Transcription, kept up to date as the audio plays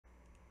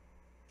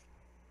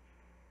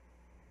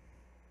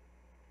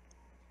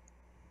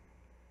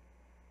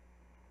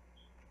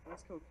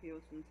let's go kill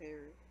some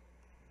terrorists.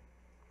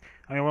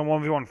 I mean,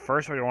 1v1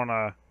 first, or do you want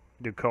to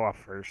do co-op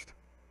first?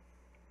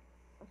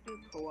 Let's do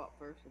co-op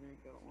first and then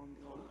go on.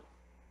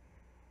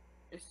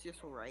 It's just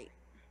right.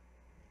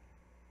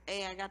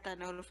 Hey, I got that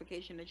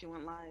notification that you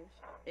went live.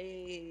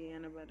 Hey,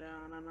 no.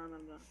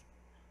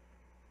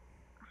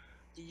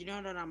 Did you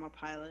know that I'm a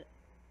pilot?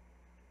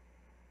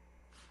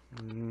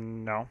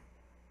 No.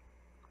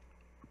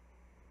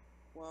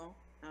 Well,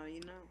 now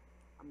you know.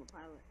 I'm a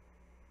pilot.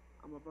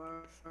 I'm a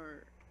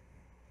bird.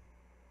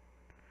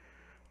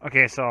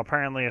 Okay, so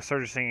apparently a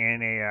surging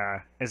in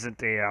a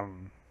isn't a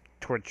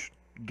Twitch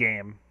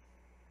game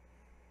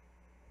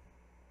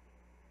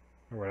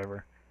or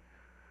whatever.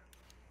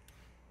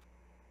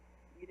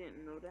 You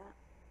didn't know that?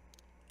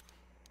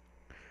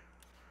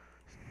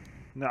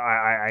 No,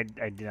 I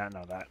did not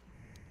know that.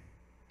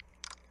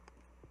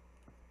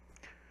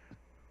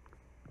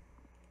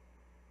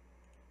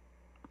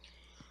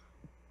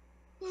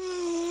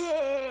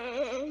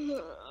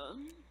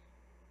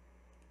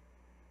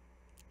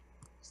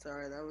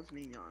 Sorry, that was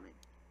me yawning.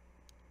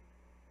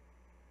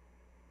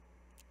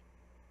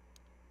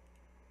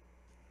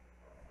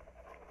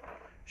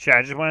 Shit,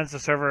 I just went into a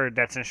server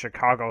that's in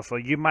Chicago, so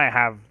you might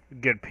have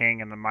good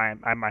ping, and I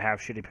might have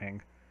shitty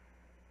ping.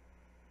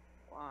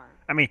 Why?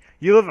 I mean,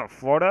 you live in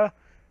Florida,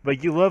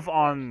 but you live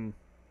on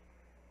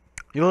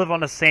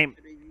the same.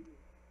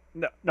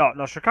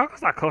 No,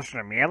 Chicago's not closer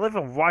to me. I live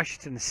in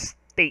Washington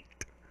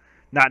State,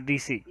 not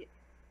DC.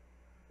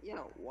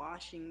 Yeah,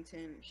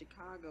 Washington,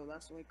 Chicago.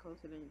 That's way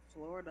closer than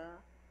Florida,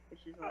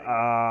 which is like.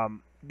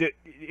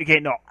 Okay,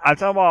 no, I'm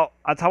talking about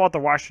the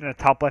Washington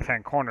top left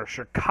hand corner.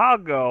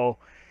 Chicago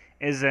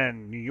is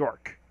in New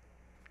York.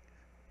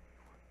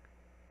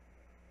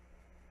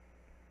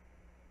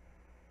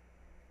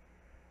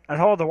 I'm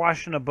talking about the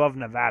Washington above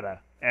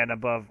Nevada and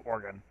above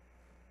Oregon.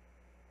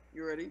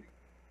 You ready?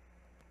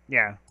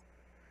 Yeah.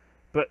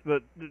 But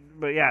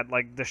yeah,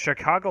 like the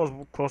Chicago is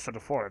closer to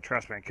Florida.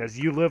 Trust me, because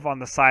you live on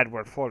the side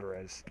where Florida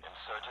is.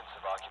 Insurgents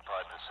have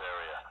occupied this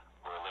area.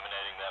 We're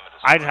eliminating them and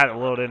I just had it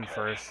load in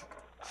first,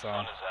 so.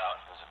 Sun is out.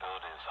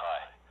 Visibility is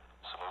high.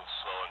 So move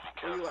slow and be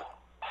Where you careful.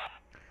 at?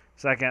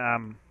 Second,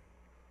 I'm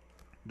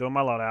doing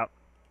my loadout.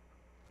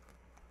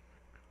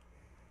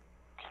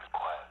 Keep it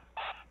quiet.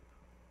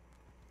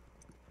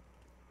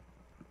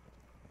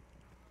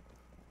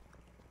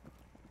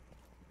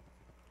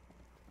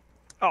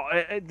 Oh,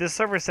 the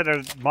server said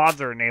mods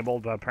are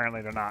enabled, but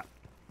apparently they're not.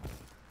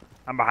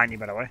 I'm behind you,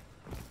 by the way.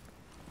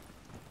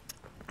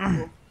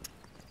 Cool.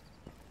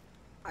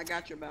 I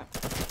got your back.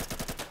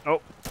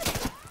 Oh.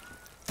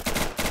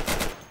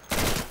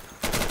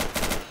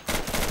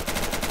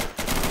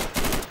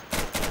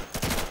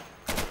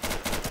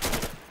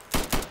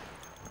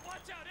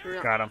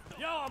 Got him.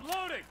 Yo, I'm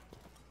loading.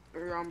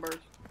 You're on burst.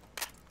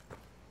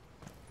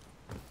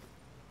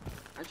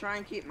 I try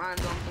and keep mine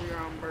on so you're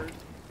on burst.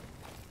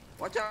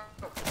 Watch out.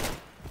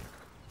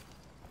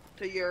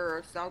 To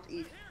your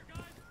southeast.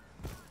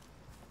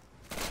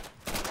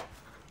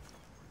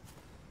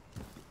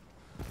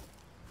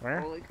 Where?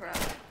 Holy crap.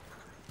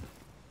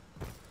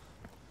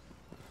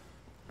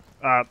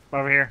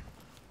 Over here.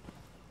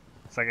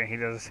 Second, he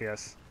doesn't see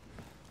us.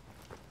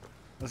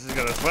 Let's just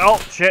go this way. Oh,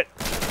 shit!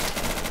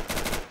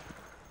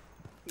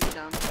 He's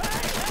down.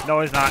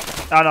 No, he's not.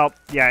 Oh, no.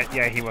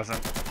 Yeah, he wasn't.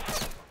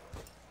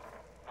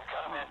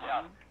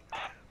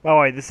 By the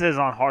way, this is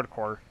on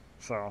hardcore,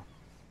 so.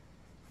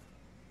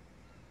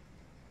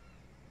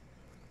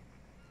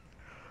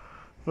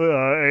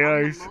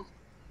 Yeah,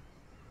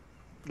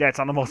 it's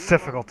on the most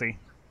difficulty.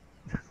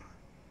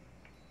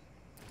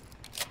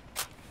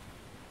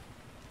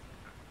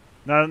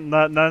 None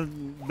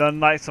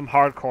like some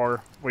hardcore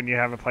when you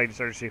haven't played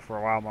Surgery for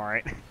a while more,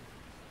 right?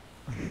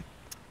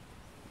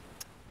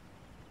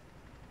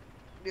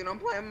 Dude, I'm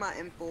playing my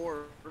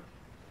M4.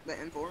 The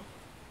M4.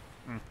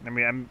 I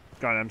mean, I'm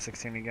going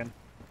M16 again.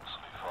 This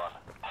will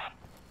be fun.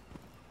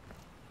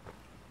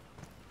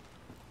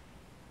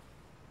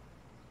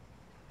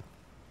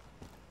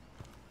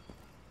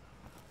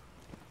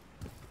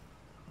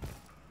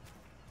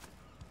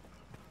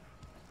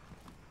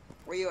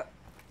 Where you at?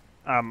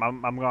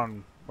 I'm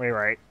going way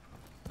right.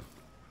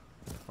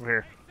 Over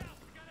here.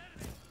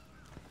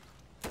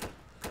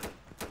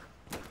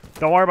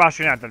 Don't worry about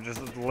shooting at them.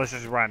 Let's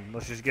just run.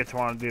 Let's just get to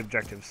one of the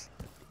objectives.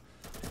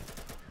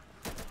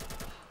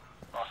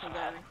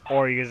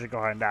 Or you just go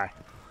ahead and die.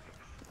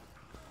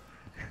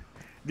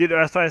 Dude,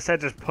 that's why I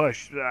said just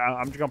push.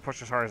 I'm just gonna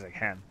push as hard as I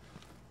can.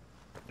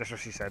 That's what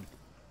she said.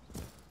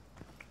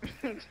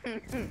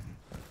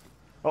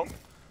 Oh.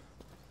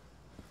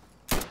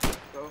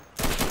 Go.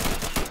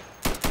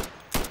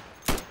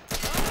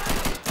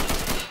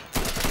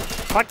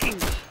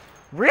 Fucking.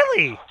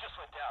 Really?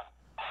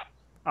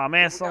 Oh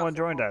man, someone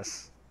joined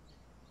us.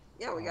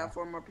 Yeah, we got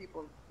 4 more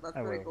people. That's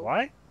Oh, pretty wait, cool.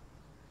 what?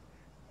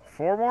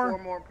 4 more?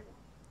 4 more people.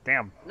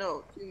 Damn.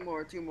 No, 2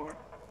 more, 2 more.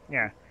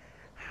 Yeah.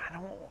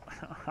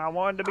 I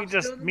wanted to be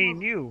just me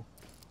and you.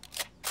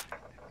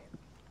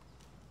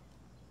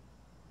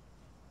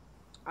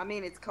 I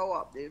mean, it's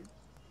co-op, dude.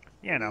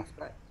 Yeah, no.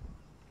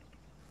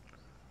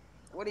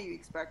 What do you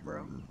expect,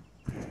 bro?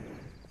 I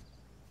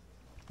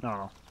don't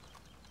know.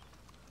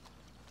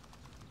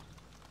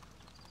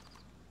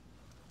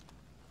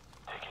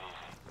 Take it easy.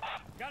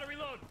 Gotta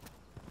reload.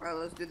 Alright,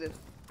 let's do this.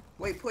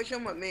 Wait, push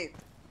him with me.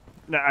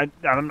 No,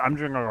 I'm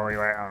drinking away,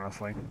 right?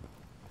 Honestly.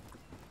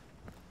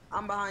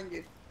 I'm behind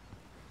you.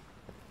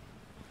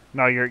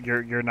 No,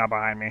 you're not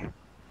behind me.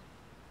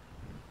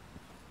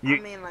 I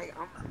mean, like,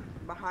 I'm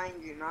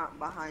behind you, not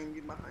behind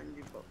you, but...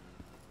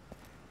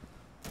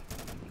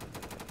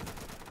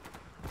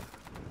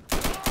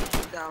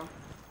 Down.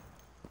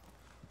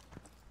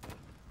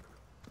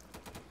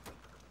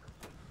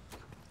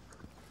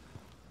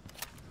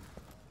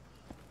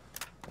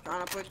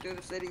 Trying to push through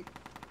the city.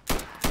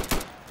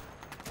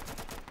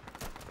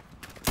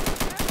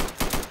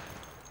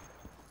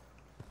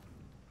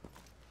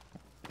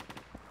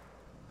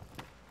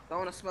 Don't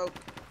wanna smoke.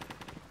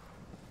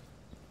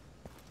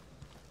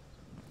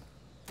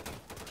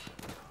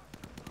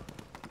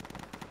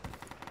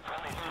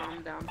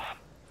 I'm down.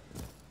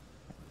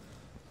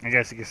 I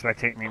guess you can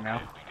spectate me now.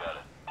 We got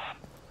it.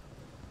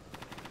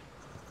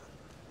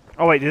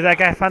 Oh wait, did that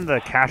guy find the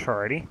cache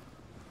already?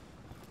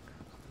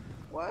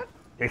 What?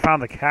 They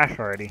found the cache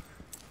already.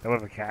 There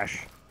was a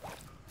cache.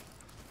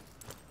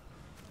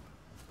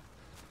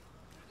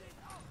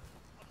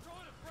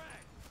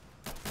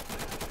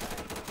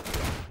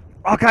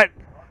 Oh god!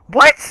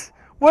 What?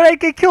 What did I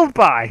get killed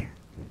by?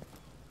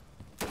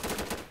 I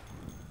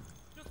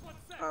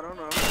don't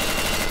know.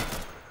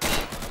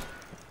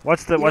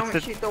 What's the You what's don't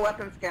the shoot the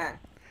weapons guy.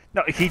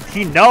 No,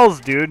 he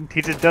knows, dude.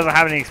 He just doesn't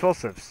have any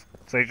explosives.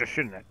 So he's just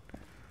shooting it.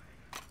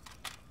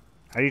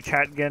 How do you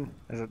chat again?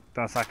 Is it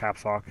that's not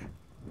caps lock?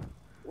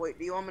 Wait,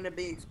 do you want me to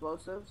be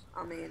explosives?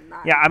 I mean,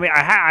 not. Yeah, I mean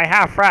I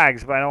have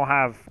frags, but I don't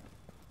have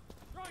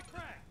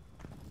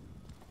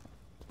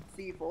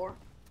C4.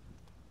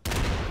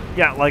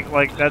 Yeah, like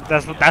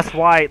that's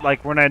why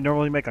like when I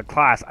normally make a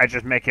class, I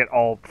just make it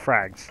all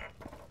frags.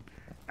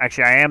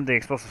 Actually, I am the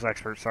explosives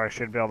expert, so I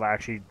should be able to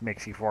actually make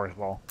C4 as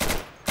well.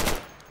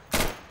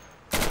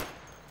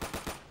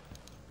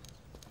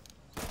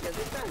 Yeah,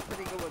 this guy's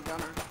pretty good with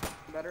gunner.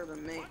 Better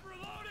than me.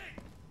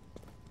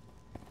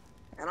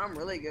 And I'm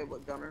really good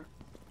with gunner.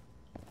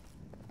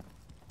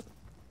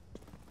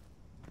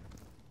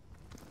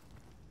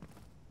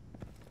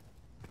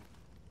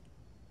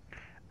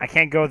 I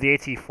can't go with the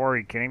AT4, are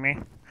you kidding me?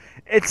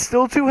 It's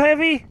still too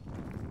heavy?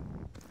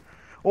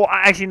 Well,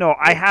 actually, no.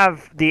 I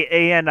have the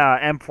AN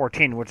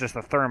M14, which is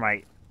the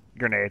thermite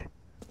grenade.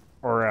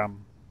 Or,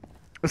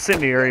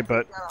 incendiary,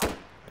 but...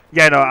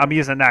 Yeah, no, I'm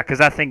using that, because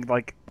that thing,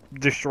 like,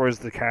 destroys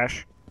the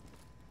cache.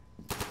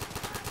 We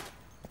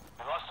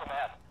lost a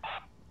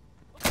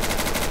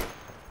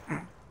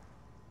man.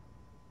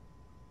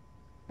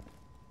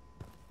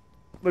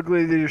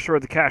 Luckily, they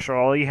destroyed the cache, so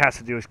all he has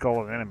to do is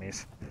call in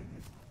enemies.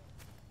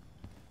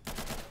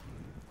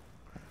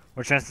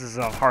 Which this is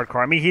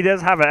hardcore. I mean, he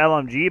does have an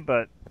LMG,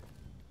 but...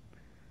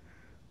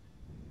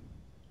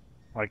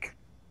 Like,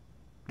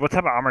 what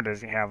type of armor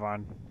does he have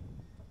on?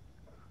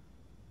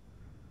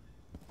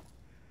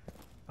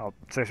 Oh,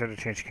 so I should have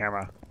changed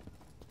camera.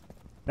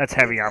 That's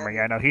heavy armor.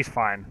 Yeah, no, he's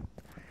fine.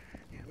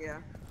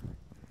 Yeah.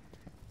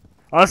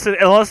 Unless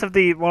if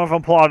the one of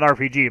them pull out an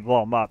RPG and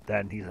blow him up,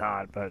 then he's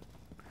not. But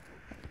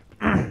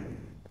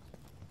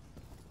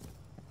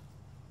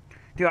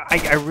dude,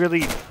 I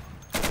really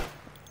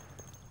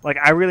like.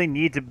 I really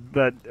need to.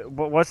 But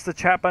what's the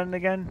chat button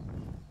again?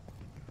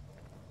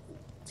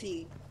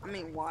 T. I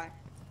mean, Y.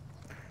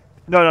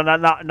 No,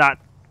 not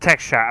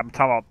text chat. I'm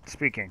talking about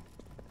speaking.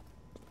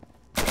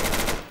 We're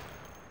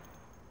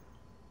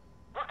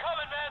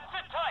coming, man.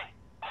 Sit tight.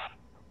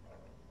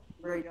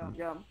 Great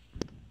job.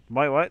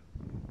 Wait, what?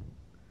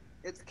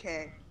 It's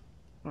K.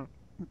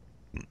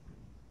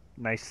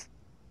 Nice.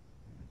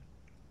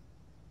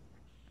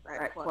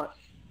 Alright, clutch.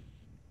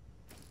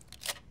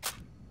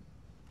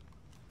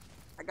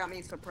 I got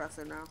me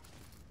suppressor now.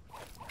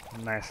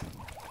 Nice.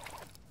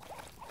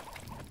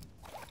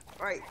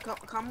 Alright,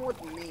 come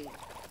with me.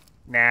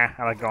 Nah,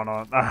 I like going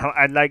on.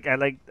 I like.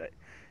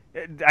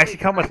 Actually,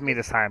 come with me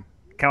this time.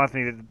 Come with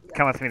me.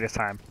 Come with me this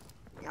time.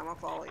 Yeah, I'm gonna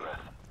follow you. All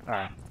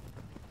right.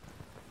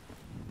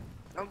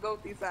 Don't go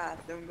too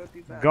fast. Don't go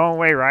too fast. Going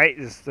way right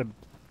is a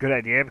good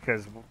idea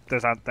because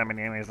there's not that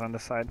many enemies on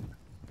this side.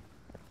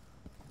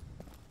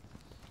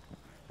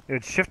 It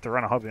would shift to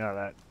run. I hope you know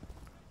that.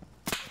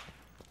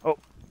 Oh.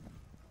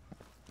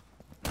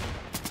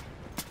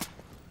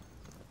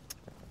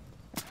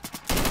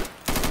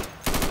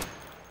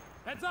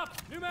 Heads up!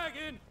 New mag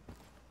in!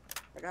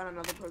 I got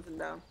another person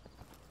down.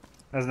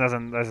 There's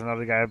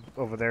another guy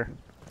over there.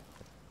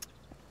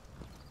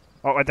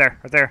 Oh, right there,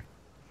 right there.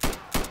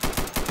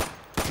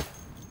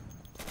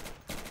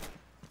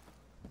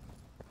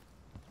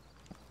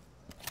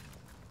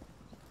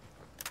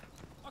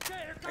 Okay,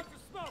 here comes the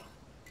smoke!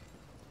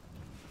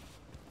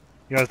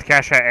 You know, the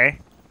cache at A.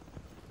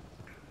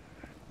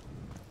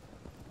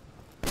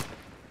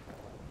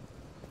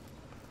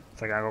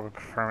 So I gotta go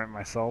confirm it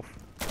myself.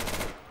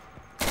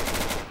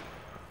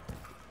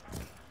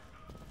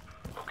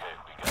 Okay,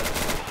 we got it.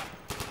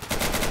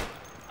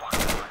 Fuck,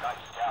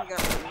 nice.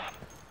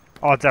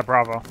 Oh, it's at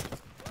Bravo. Got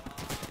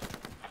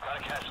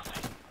a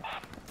casualty.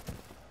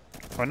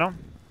 Oh no.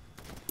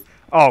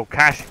 Oh,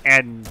 cash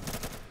and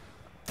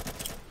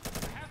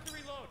I have to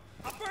reload.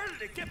 I'm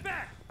burning it. Get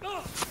back.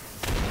 Ugh.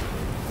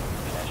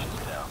 Cash is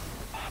down.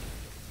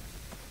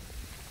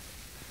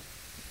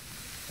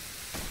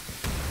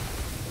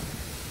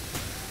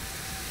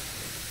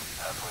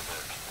 Halfway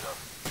there. Keep it up.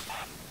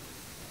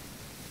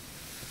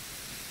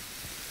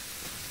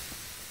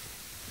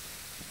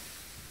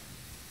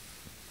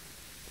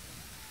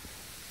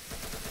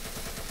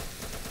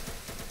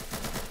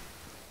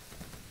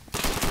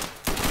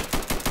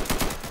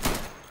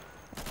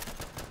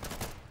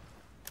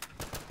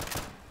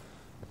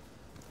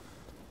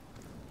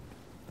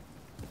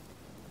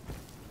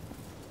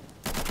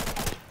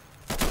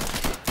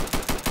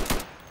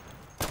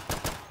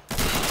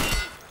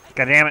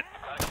 God damn it.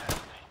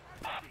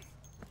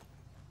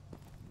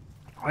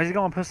 Why is he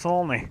going pistol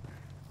only?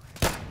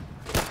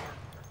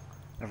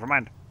 Never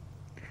mind.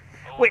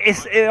 Wait,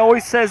 it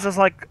always says it's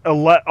like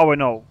oh wait,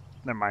 no,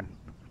 never mind.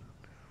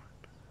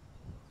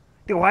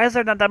 Dude, why is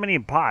there not that many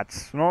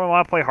bots? Normally when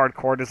I play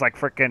hardcore, there's like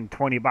freaking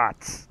 20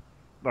 bots.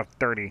 Or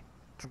 30.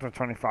 Sometimes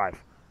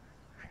 25.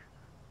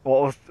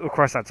 Well, of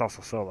course that's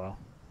also solo.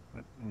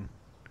 But,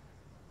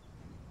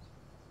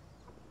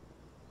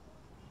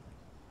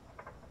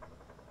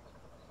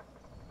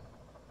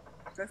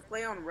 Let's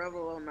play on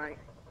Revel all night.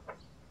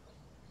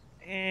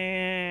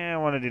 I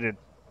want to do the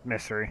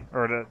mystery.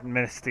 Or the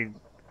misty.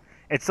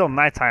 It's still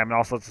nighttime and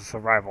also it's a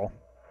survival.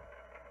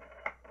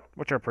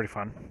 Which are pretty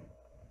fun.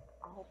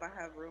 I hope I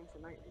have room for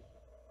night vision.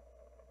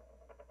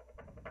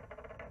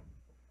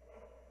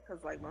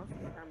 Cause like most of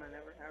the time I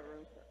never have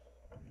room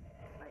for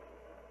night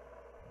vision.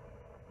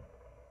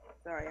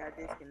 Sorry, I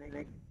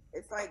disconnected.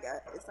 It's like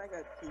a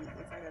thing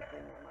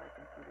on my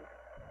computer.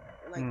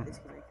 It like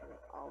disconnects me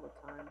all the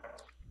time.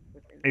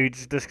 Are you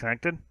just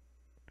disconnected?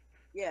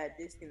 Yeah, it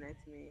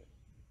disconnects me.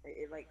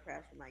 It like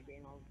crashes my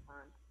game all the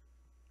time.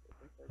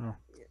 Oh.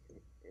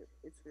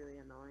 It's really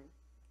annoying.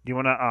 Do you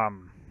wanna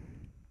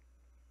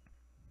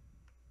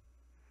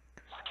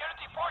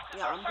Security forces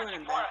Yeah, are I'm searching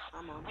joining for back. us.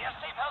 I'm on. We have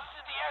safe houses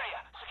in the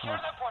area. Secure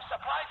them for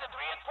supplies and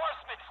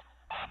reinforcements.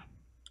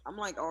 I'm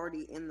like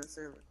already in the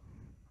server.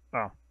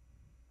 Oh.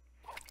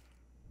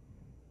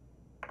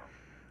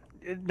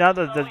 Now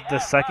the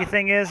sucky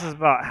thing is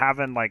about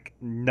having like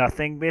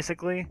nothing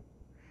basically.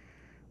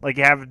 Like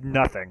you have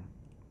nothing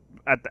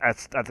at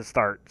the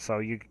start, so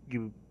you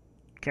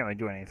can't really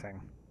do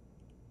anything.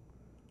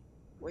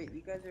 Wait,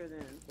 you guys are the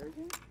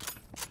insurgents?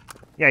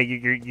 Yeah,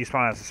 you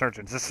spawn as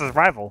insurgents. This is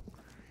survival.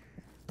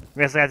 You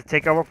basically have to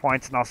take over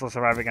points and also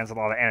survive against a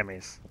lot of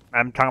enemies.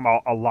 I'm talking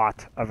about a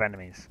lot of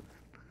enemies.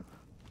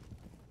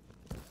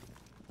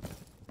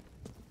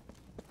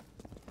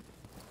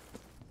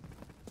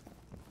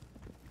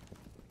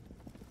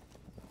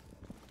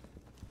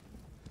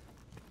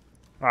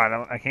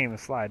 Alright, I can't even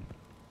slide.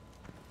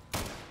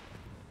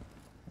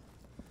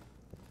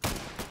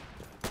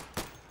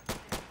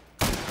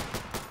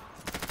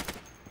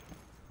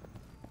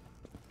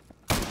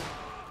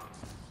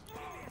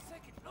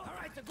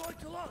 Alright, they're going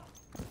to load.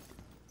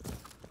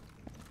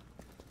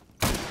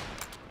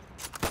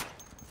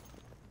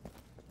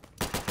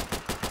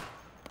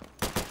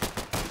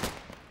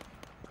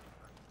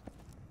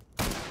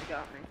 You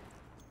got me.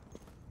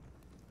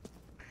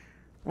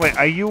 Wait,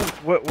 are you...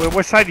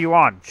 Which side are you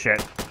on?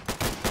 Shit.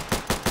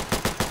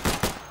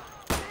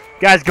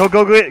 Guys, go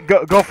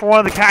for one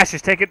of the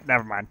caches. Take it.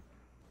 Never mind.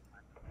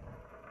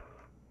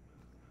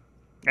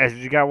 Guys,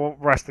 you gotta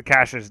rest the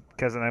caches,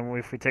 because then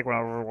if we take one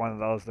over one of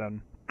those,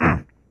 then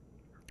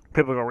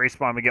people go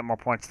respawn and we get more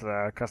points to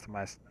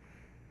customize.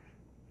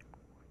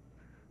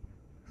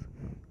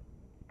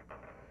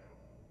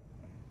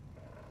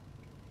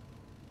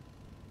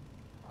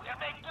 We can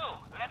make do.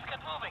 Let's get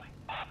moving.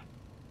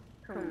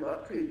 Come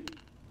up, please.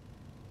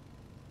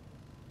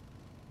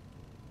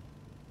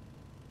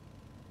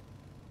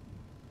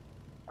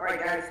 Alright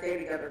guys, stay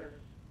together.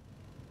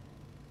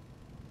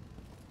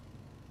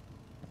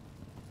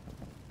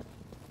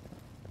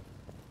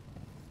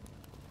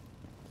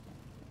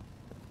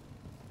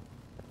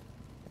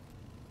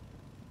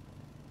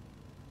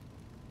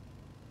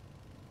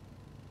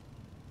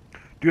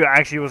 Dude, I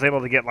actually was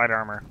able to get light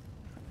armor.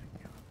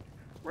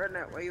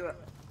 Redneck, where you at?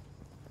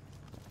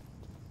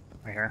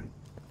 Right here.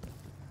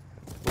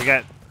 We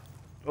got...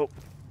 Oh. Is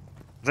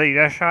that you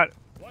guys shot?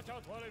 Watch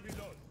out while I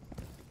reload.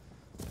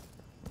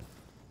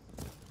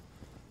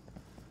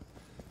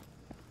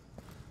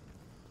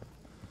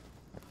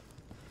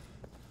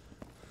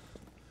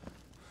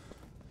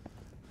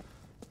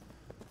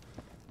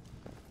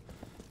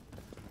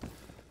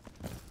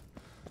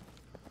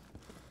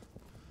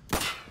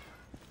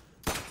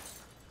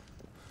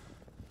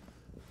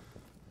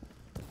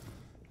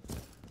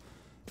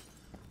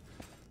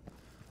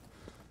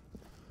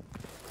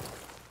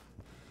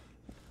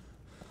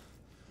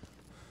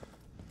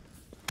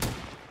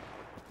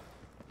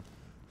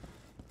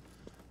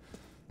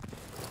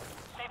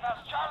 Safe house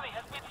Charlie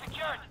has been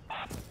secured.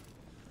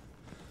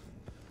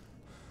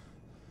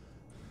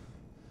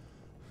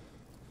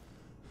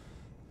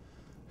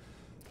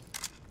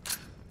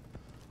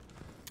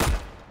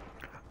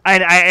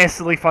 I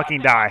instantly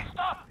fucking die.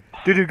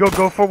 Dude,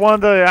 go for one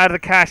of the out of the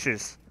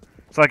caches,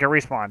 so I can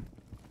respawn.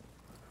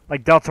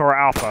 Like Delta or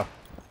Alpha.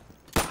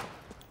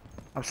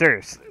 I'm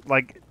serious.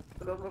 Like,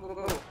 Go.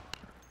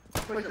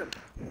 Push him.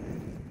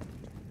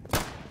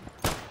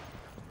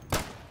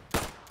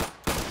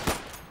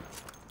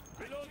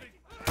 Reloading.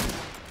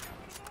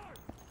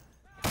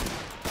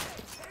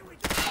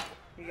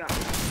 He got me.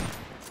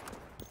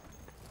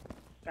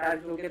 Guys,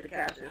 go get the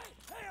caches.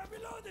 Hey, I'm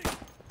reloading.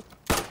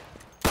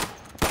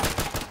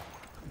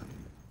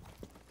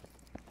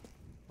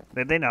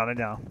 they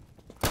know.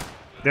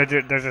 They're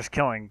just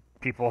killing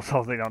people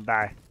so they don't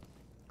die.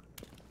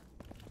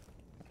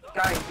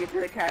 Guys, get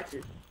to the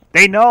caches.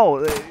 They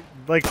know.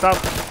 Like, stop.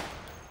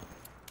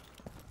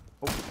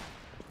 Oh.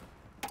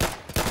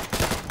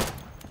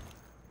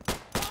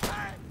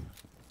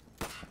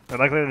 They're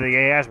likely the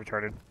AI's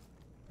retarded.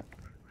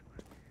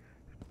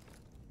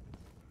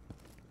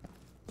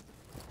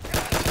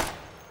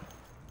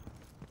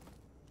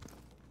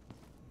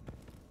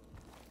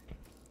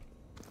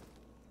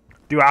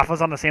 Do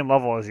Alpha's on the same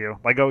level as you.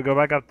 Like, go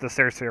back up the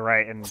stairs to your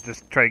right and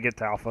just try to get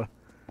to Alpha.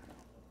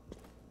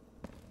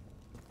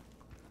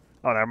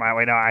 Oh, never mind.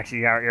 Wait, no, actually,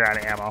 you're out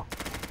of ammo.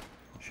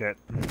 Shit.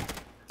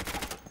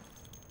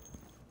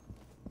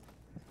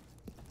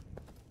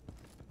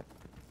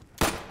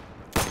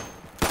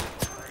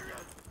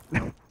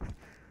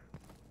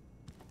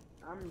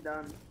 I'm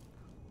done.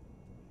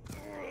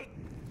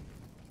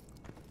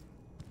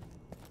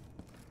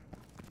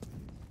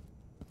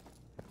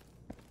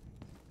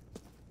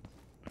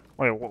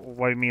 Wait,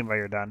 what do you mean by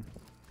you're done?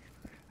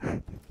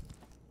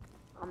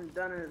 I'm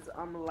done as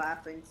I'm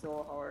laughing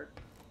so hard.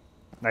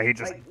 No, he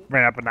just Like-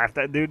 ran up and knifed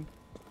that dude.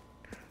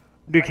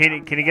 Dude,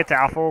 Like, can you get to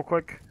Alpha real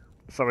quick?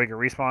 So we can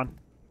respawn?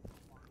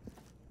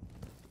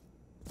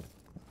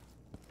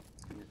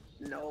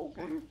 No.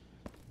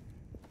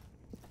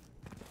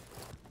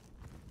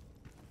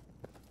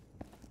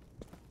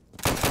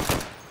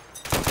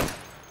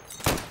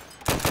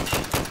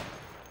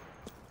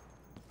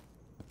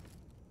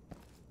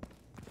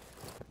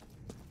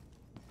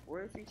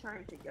 Where is he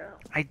trying to go?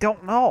 I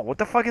don't know. What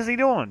the fuck is he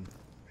doing?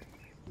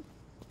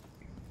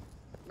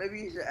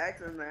 Maybe you should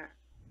ask him that.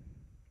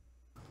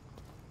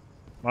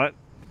 What?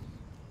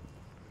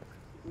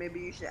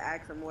 Maybe you should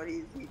ask him what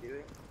is he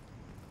doing.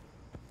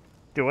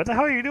 Dude, what the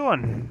hell are you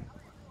doing?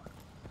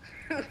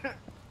 I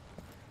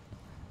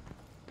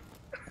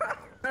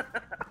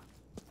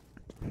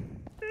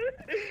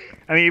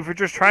mean, if you're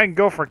just trying to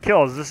go for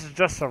kills, this is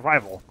just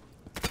survival.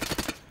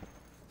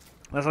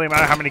 Doesn't really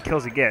matter how many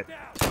kills you get.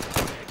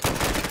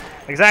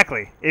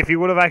 Exactly. If you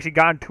would have actually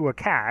gone to a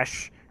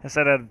cache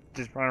instead of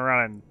just running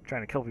around and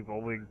trying to kill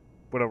people, we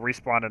would have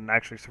respawned and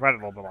actually survived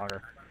a little bit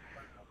longer.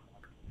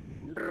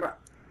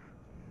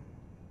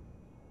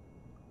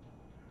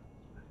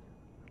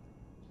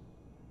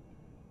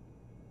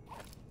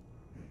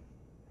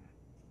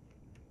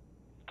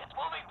 Get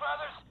moving,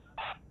 brothers.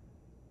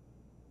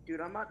 Dude,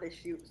 I'm about to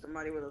shoot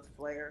somebody with a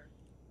flare.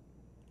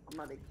 I'm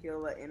about to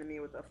kill an enemy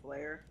with a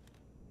flare.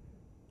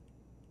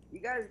 You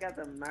guys got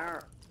the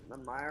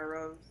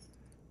Myros?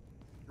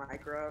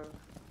 Micro?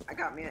 I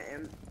got me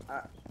an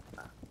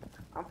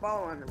I'm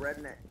following the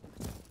redneck.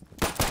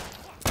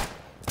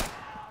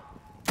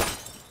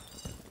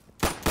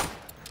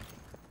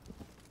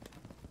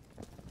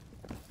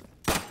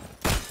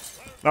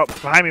 Oh,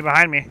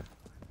 behind me.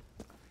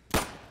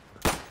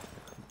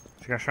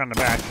 She got shot in the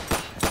back.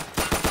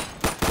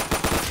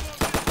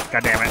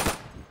 God damn it.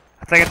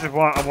 I think it's just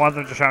one of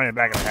them just shot me in the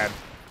back of the head.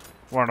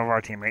 One of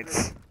our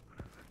teammates.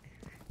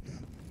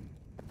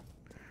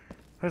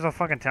 Who's a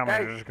fucking tell me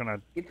they're just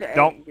gonna... Get to A.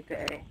 Don't. Get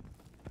to A.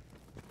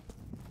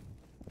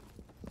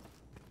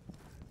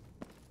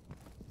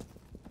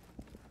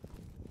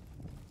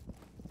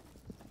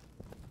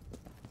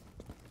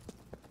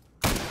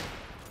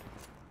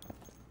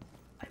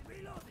 I'm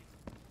reloading.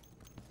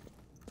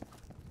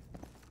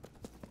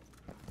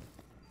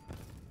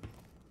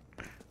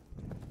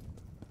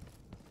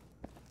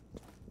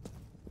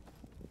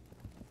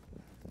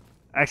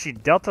 Actually,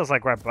 Delta's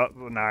like right above...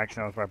 No,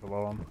 actually, no, it's right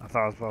below him. I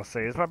thought I was supposed to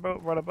say it's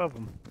right above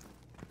him.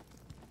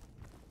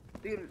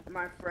 Dude,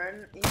 my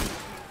friend, he was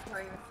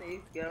playing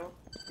CSGO.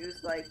 He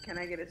was like, can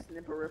I get a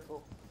sniper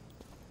rifle?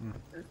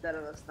 Instead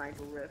of a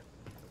sniper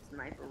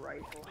sniper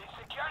rifle. We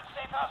secured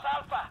Safe House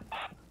Alpha.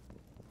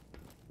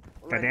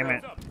 God damn it.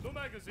 Heads up. No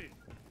magazine.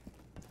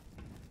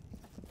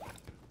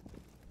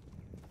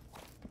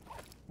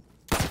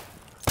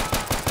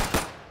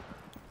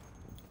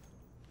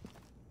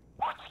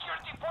 More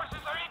security forces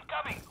are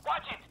incoming.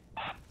 Watch it.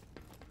 How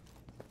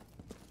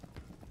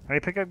do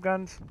you pick up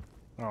guns?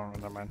 Oh,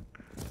 never mind.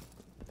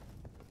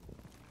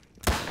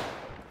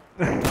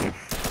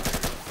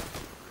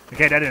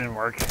 Okay, that didn't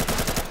work. All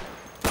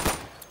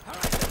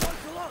right, that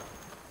one's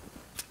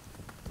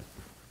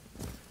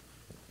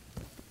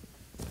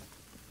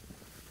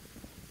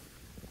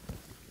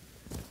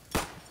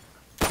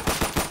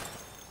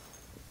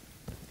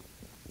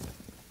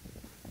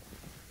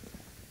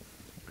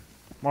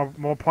alone.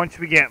 More points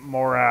we get,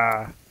 more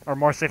or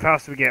more safe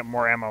house we get,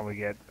 more ammo we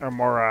get, or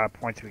more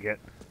points we get.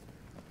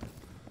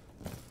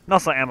 And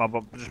also ammo,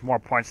 but just more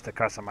points to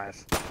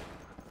customize.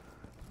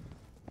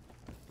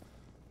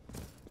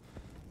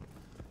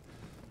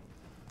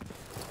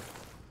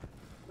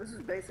 This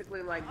is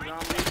basically like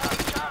zombie.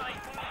 Charlie!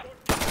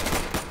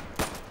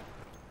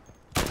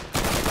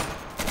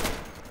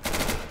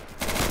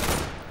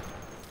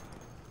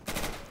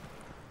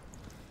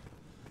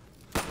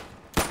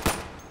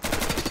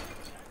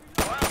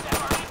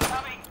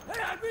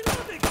 Hey, I'm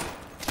reloading!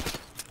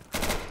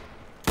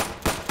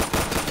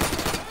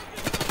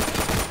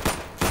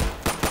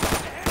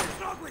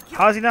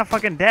 How's he not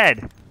fucking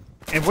dead?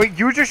 And wait,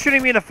 you were just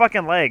shooting me in the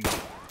fucking leg.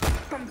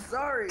 I'm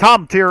sorry.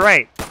 Tom, to your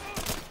right. No,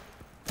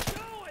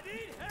 I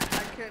need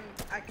help!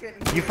 I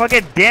couldn't. You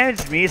fucking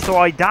damaged me, so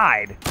I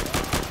died.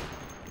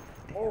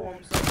 Oh,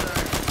 I'm so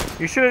sorry.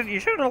 You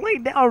should have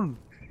laid down,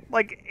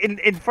 like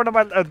in front of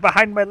my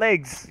behind my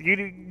legs.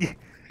 Be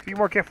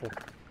more careful.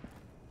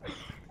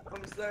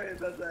 I'm sorry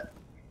about that.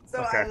 So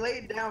Okay. I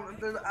laid down.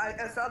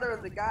 I saw there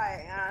was a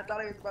guy, and I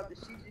thought he was about to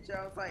shoot you. So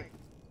I was like,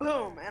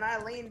 boom, and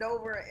I leaned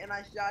over and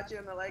I shot you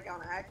in the leg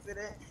on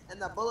accident, and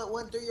the bullet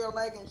went through your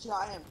leg and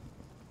shot him,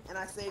 and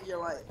I saved your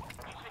life.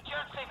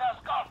 Secured safe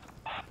house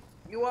scope.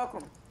 You're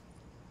welcome.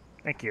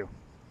 Thank you.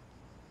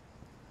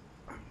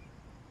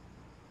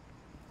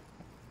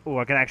 Oh,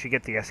 I can actually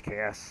get the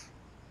SKS.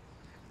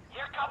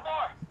 Here come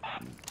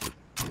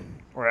more.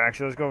 Or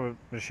actually, let's go with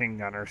machine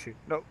gunner. See,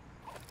 nope.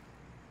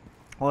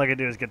 All I can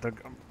do is get the.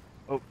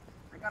 Oh,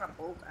 I got a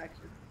bolt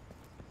action.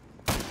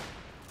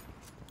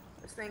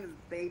 This thing is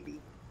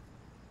baby.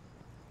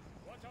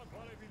 Watch out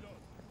while I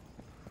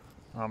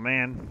reload. oh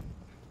man.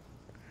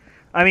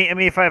 I mean,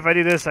 if I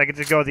do this, I could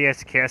just go with the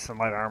SKS and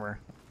light armor,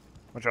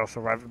 which I'll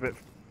survive a bit.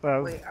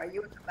 Wait, are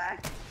you in the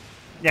back?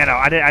 Yeah, no,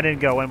 I didn't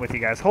go in with you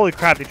guys. Holy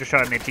crap! They just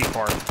shot an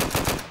AT4.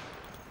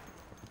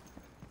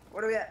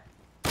 What are we at?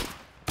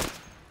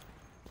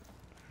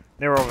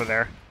 They were over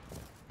there.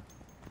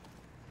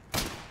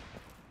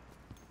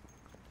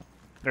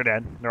 They're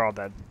dead. They're all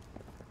dead.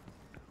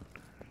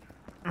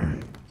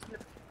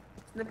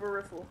 Snipper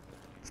riffle.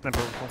 Sniper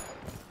rifle.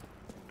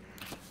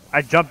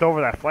 I jumped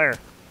over that flare.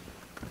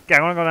 Okay,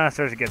 I'm gonna go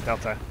downstairs to get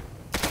Delta.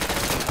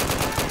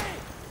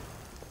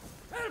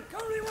 Help!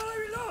 Cover me while I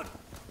reload!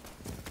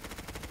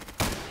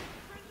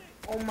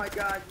 Oh my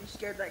god, you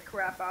scared that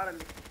crap out of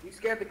me. You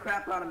scared the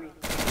crap out of me.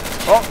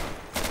 Oh!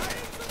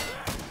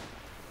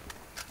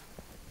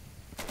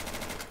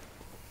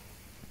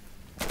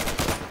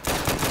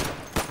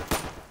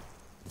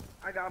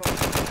 I got him.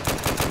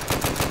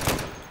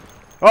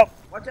 Oh!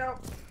 Watch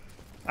out.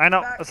 I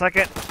know. Back. A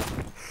second.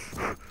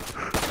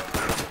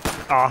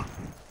 Ah.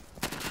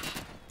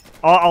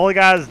 All I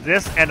got is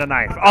this and a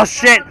knife. Oh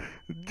shit!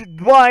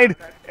 Blind!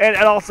 And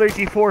also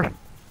AT4.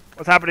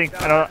 What's happening?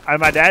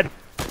 Am I dead?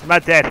 I'm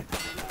not dead.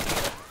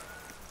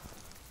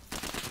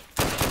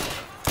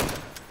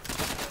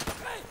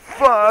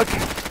 Fuck!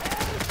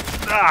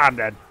 Ah, I'm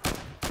dead.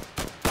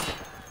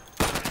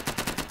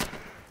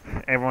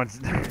 Everyone's.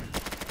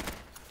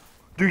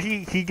 Dude,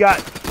 he got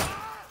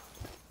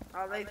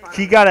Oh, they found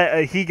he me. got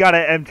a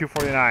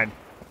M249.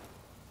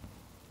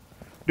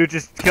 Dude,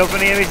 just kill as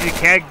many enemies as you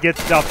can. Get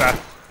Delta.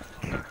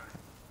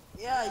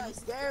 Yeah, you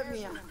scared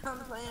me. I'm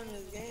playing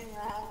this game.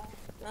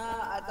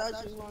 I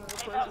thought you was one of the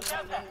persons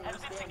in the game. Has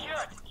You been scared me.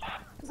 secured.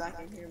 Cause I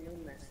can hear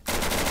movement.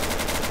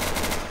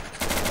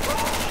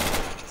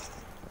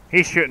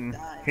 He's shooting.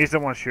 He's the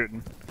one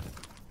shooting.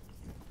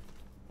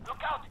 Look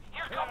out!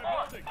 Here Hey, come I'm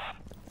more. reloading.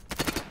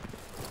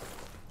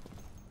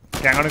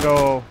 Okay, I'm gonna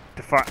go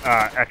to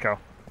Echo.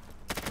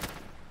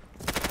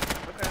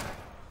 Okay.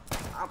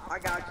 I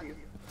got you.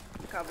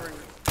 I'm covering you.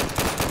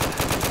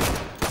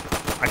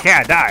 I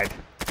can't. I died.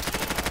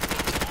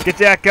 Get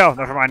to Echo.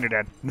 Never mind. You're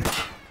dead.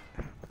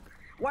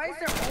 Why is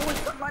there always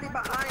somebody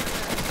behind me?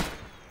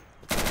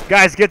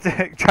 Guys,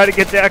 try to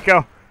get to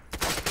Echo.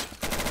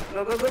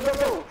 Go, go, go, go,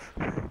 go.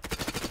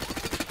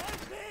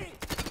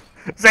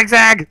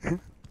 Zigzag.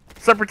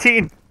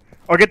 Subroutine.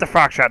 Or get the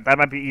frog shot. That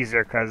might be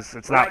easier because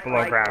it's not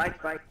below ground.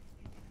 Right.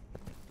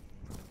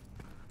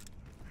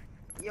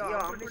 Yo,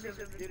 I'm pretty sure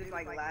this dude is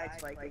like lag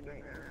spiking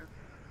right now.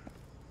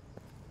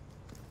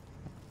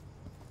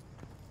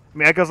 I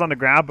mean, Echo's on the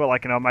ground, but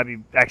like, it might be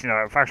actually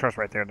no. Frog shot's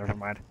right there. Never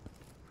mind.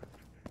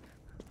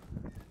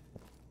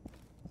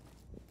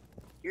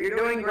 You're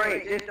doing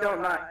great, just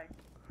don't lie.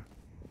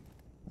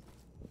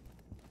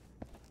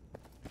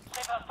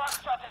 Safe house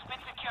Foxtrot has been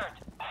secured.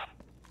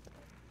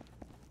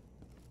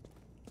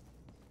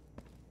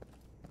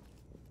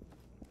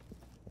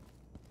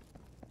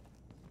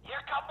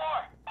 Here come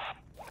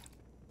more.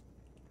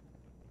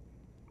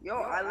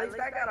 Yo, at least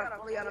I got a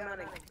fully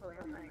automatic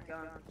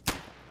gun.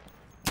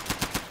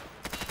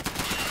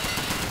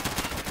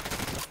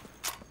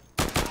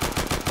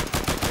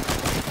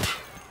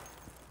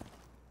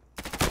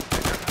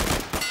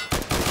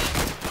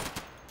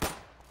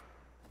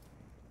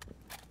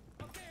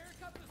 Okay, here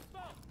comes the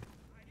smoke.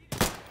 I need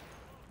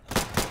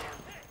it.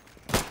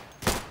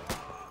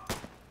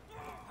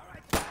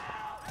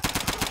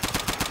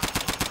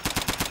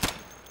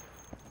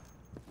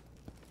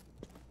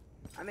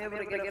 I'm able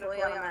to get a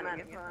fully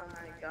automatic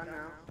gun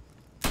now.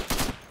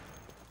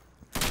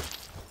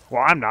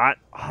 Well, I'm not.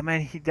 Oh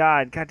man, he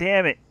died. God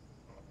damn it.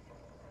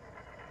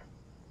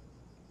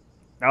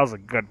 That was a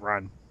good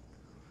run.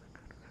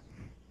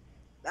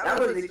 That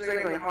was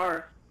extremely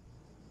hard.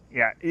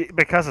 Yeah,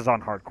 because it's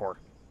on hardcore.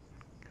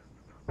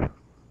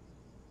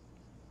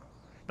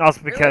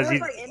 Also because It you.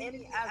 was like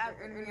enemy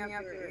after enemy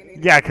after enemy.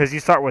 Yeah, because you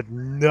start with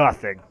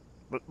nothing.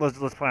 Let's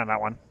play on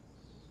that one.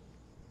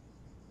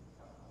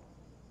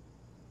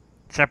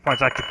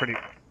 Checkpoint's actually pretty.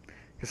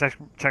 Because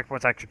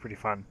checkpoint's actually pretty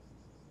fun.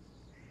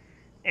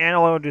 And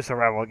I'll do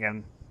survival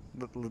again.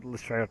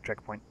 Let's try out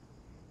checkpoint.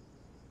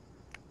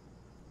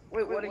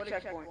 Wait, what is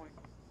checkpoint?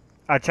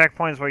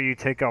 Checkpoints where you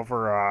take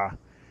over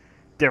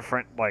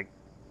different like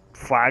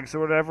flags or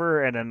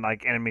whatever, and then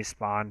like enemies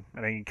spawn,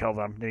 and then you kill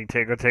them. Then you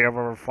go take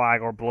over a flag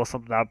or blow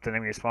something up, then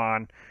enemies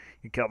spawn,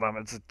 you kill them.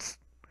 It's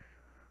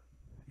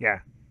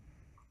yeah.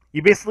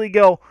 You basically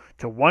go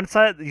to one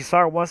side. You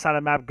start on one side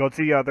of the map, go to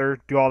the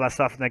other, do all that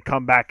stuff, and then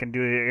come back and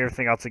do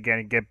everything else again,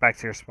 and get back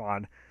to your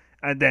spawn,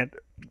 and then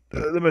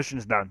the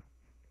mission's done.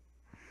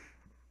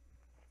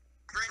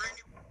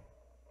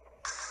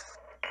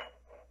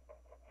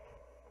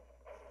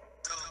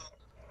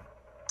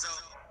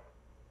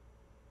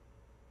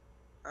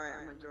 Alright,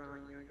 I'm gonna join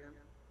on you again.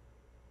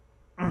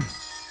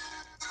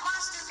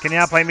 Can you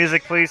not play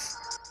music, please?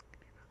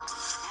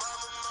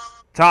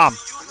 Tom,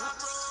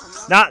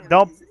 I'm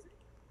don't.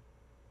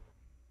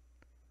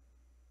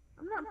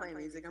 I'm not playing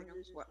music. I'm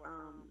just looking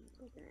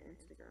at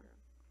Instagram.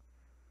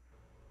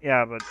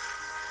 Yeah, but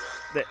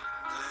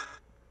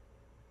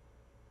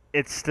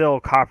it's still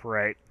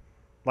copyright.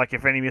 Like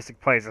if any music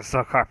plays, it's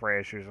still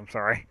copyright issues. I'm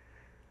sorry.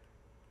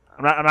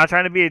 I'm not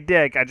trying to be a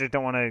dick. I just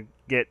don't want to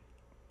get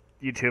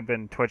YouTube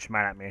and Twitch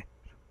mad at me.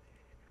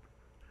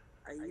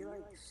 Are you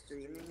like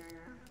streaming right now?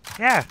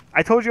 Yeah,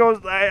 I told you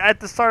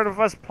at the start of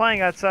us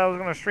playing. I said I was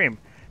gonna stream.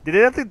 Did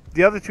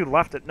the other two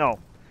left it? No.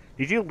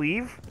 Did you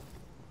leave?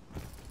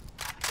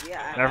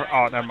 Yeah. Never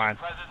mind.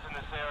 Presence in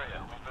this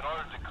area. We've been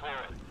ordered to clear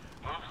it.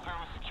 Move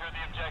through, secure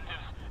the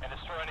objectives, and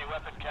destroy any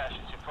weapon caches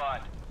you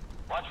find.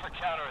 Watch for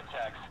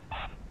counterattacks.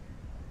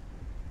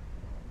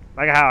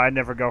 Like how I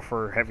never go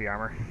for heavy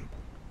armor.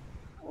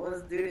 Well,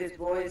 let's do this,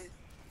 boys.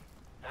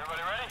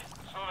 Everybody ready?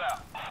 Let's move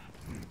out.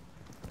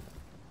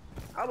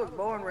 I was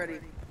born ready.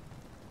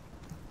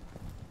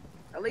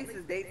 At least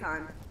it's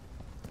daytime.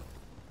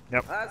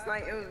 Yep. Last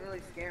night it was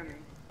really scary me.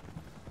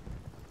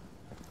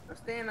 I'm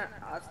staying a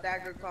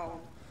staggered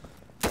column.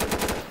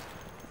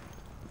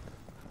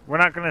 We're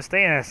not gonna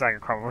stay in a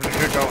second column. We're just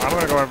gonna go. I'm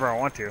gonna go wherever I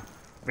want to,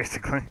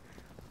 basically.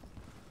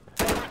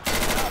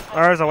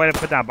 Or there's a way to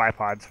put down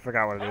bipods.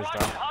 Forgot what it is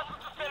though.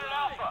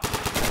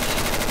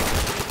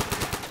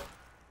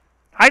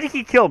 How did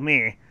he kill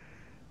me,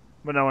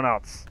 but no one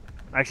else?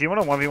 Actually, you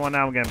want a 1v1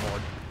 now? I'm getting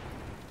bored.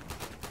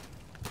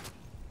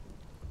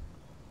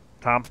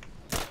 Tom?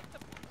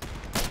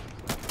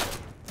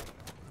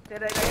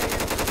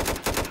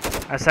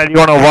 I said you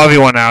want a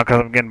 1v1 now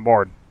because I'm getting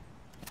bored.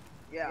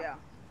 Yeah.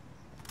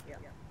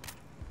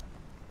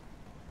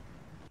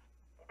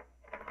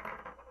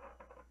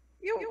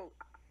 You.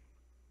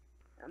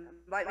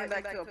 Invite me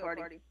back to a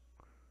party.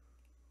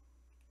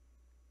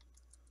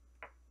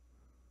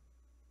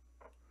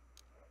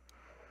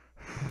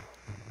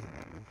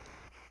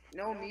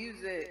 No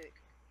music.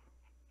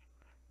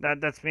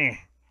 That's me.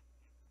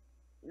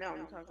 No,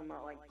 I'm talking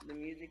about like the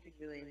music is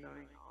really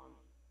annoying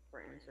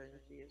for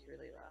insurgency. It's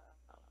really loud.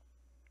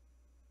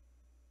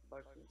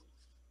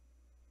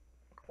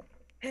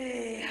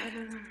 Hey,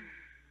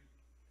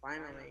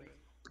 finally.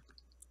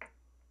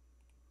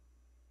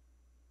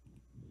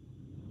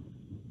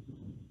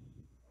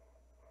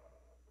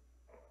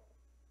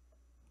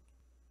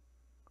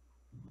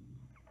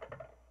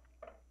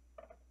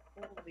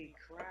 Holy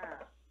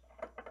crap.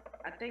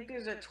 I think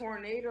there's a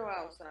tornado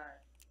outside.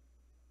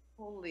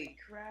 Holy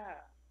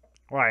crap.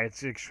 Why?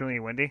 It's extremely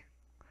windy.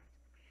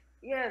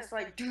 Yeah, it's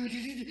like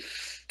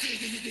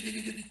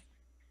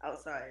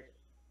outside.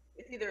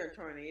 It's either a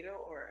tornado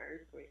or an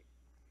earthquake,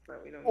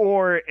 but we don't.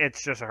 Or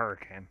it's just a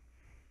hurricane.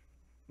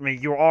 I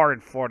mean, you are in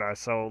Florida,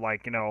 so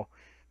like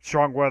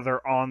strong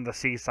weather on the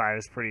seaside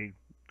is pretty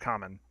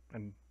common.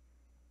 And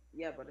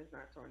yeah, but it's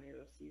not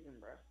tornado season,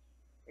 bro.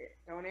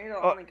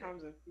 Tornado only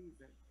comes in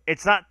season.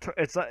 It's not.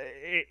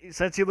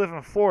 Since you live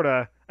in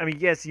Florida, I mean,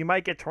 yes, you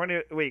might get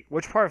tornado. Wait,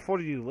 which part of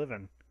Florida do you live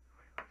in?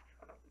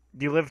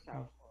 Do you live?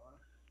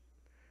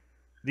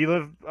 Do you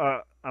live?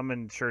 I'm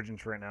in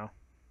Surgeons right now.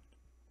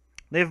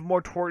 Live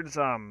more towards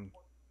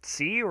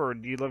sea, or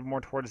do you live more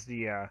towards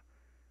the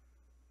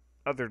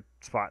other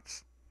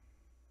spots?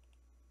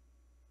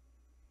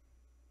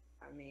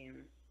 I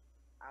mean,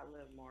 I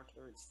live more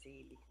towards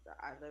sea because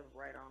I live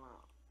right on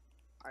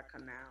a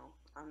canal.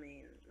 I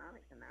mean, not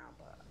a canal,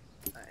 but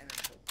an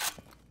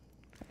intercoastal.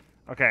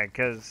 Okay,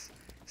 because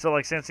so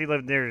like since you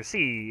live near the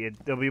sea,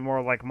 there'll be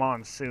more like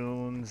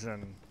monsoons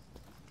and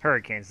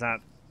hurricanes, not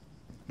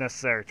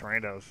necessarily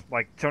tornadoes.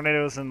 Like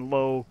tornadoes in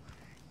low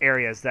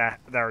areas that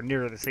are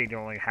near the sea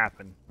don't only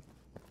happen.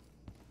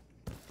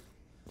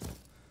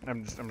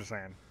 I'm just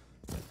saying.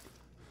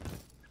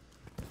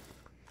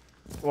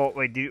 Well,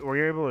 wait, were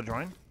you able to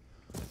join?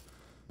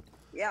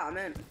 Yeah, I'm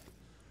in.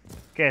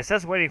 Okay, it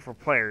says waiting for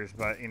players,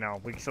 but you know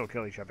we can still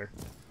kill each other.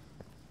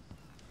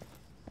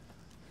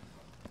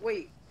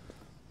 Wait,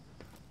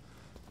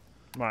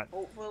 What?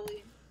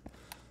 hopefully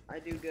I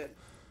do good.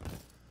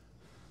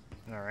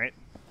 All right.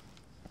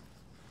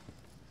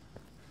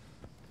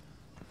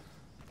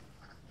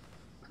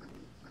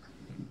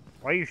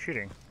 Why are you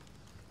shooting?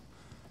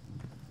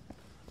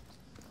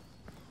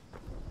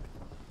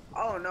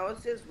 Oh no,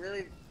 it's just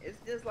really, it's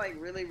just like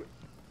really,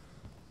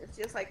 it's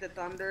just like the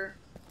thunder.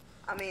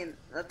 I mean,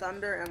 the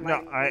thunder and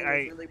No,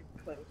 lightning is really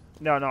close.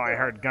 No, I So,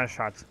 heard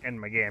gunshots in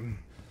my game.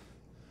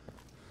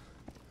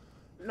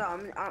 no,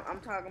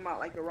 I'm talking about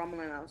like the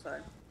rumbling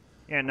outside.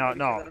 Yeah, I'm no, pretty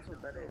sure no. that's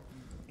what that is.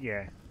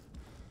 Yeah.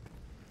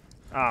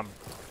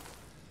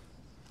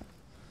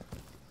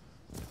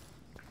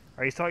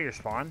 Are you still at your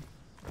spawn?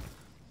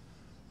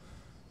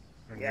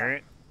 Or Yeah. near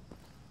it?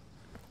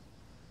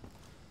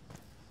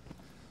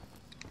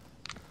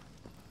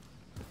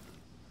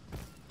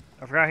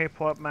 I forgot how you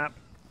pull up map.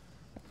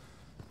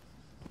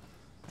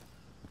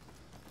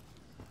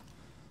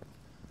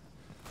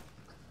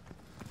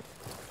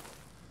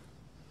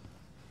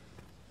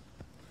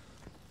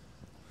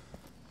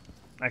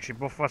 Actually,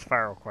 both of us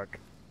fire real quick.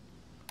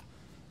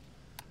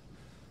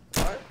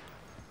 What?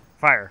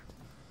 Fire.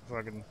 So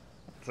it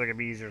can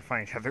be easier to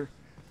find each other.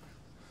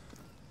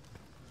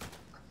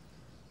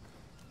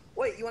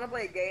 Wait, you want to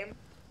play a game?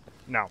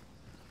 No.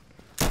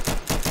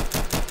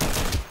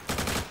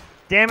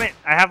 Damn it!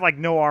 I have like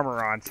no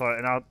armor on,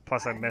 so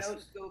plus I missed. I no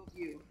scoped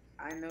you.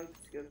 I no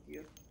scoped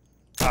you.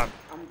 Um,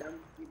 I'm done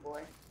with you,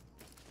 boy.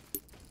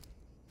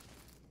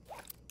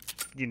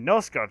 you no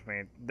scoped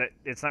me. That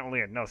it's not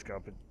really a no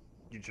scope.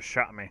 You just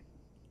shot me.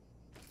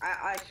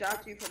 I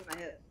shot you from the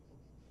hip.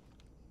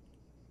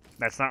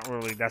 That's not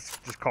really. That's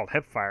just called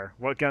hip fire.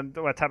 What gun?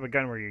 What type of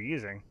gun were you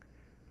using?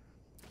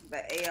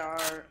 The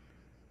AR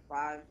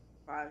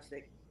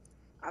 5.56.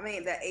 I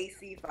mean the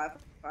AC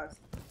 5.56.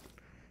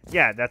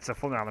 Yeah, that's a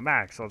fully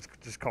automatic, so it's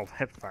just called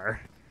hip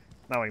fire.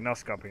 Not like no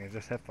scoping. It's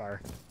just hip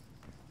fire.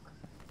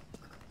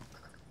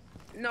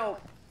 No.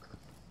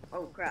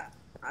 Oh crap!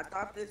 I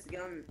thought this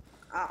gun.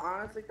 I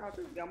honestly thought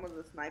this gun was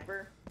a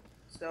sniper,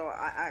 so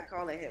I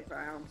call it hip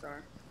fire. I'm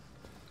sorry.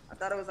 I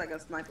thought it was like a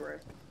sniper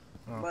rifle,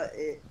 Oh. but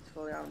it's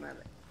fully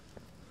automatic.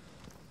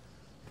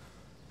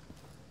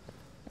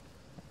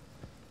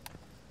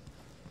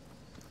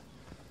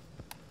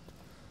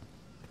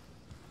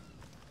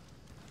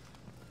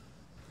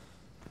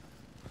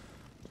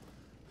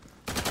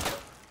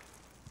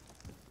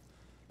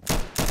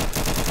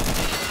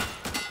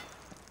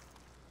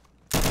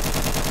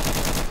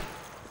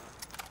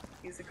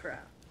 Piece of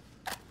crap.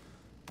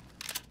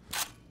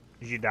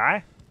 Did you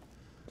die?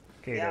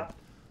 Okay, Yeah.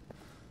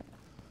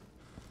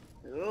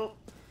 Yup.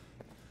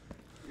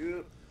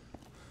 Yup.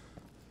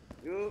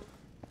 Yup.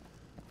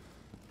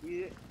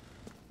 Yeah.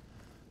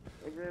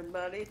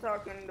 Everybody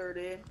talking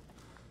dirty.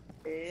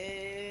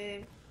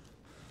 Hey.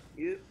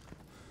 Yup.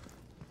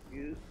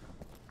 Yup.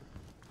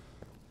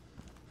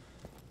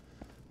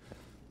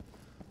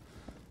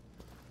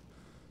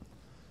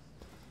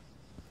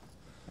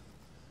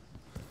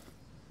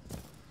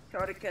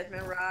 Try to catch me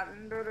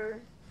riding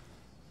dirty.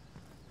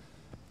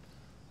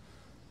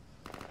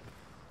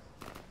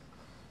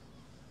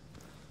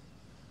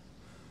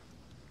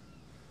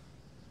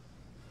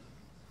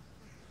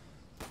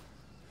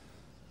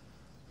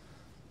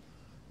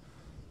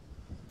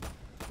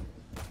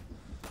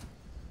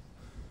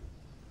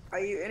 Are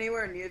you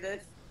anywhere near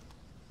this?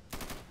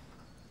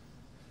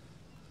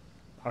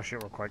 I'll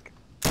shoot real quick.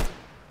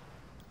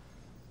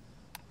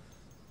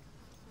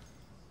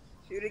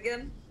 Shoot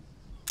again?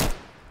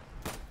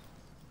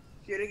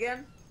 Shoot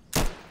again?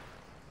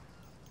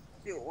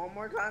 Shoot one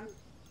more time?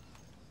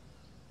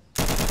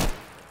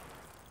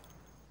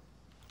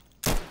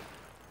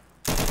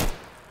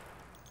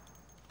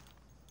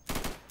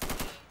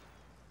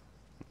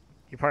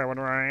 You probably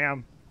wonder where I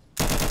am.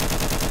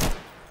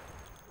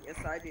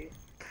 Yes, I do.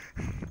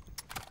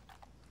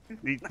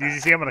 Did you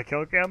see him on a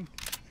kill cam?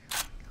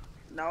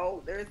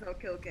 No, there is no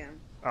kill cam.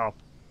 Oh,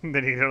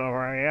 then you don't know where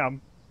I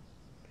am.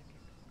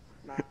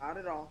 Not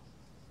at all.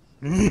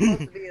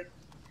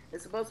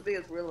 It's supposed to be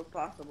as real as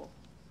possible.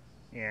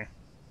 Yeah.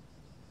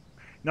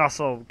 And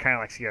also, kind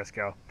of like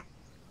CS:GO.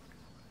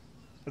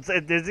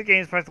 The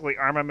game's practically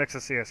Arma mix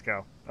of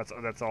CS:GO.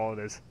 That's all it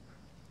is.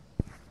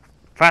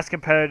 Fast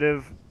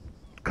competitive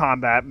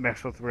combat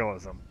mixed with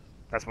realism.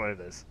 That's what it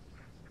is.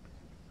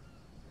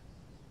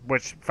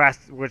 Which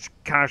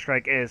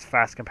Counter-Strike is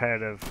fast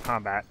competitive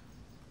combat.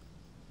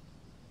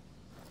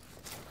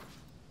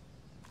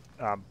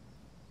 That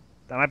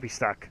might be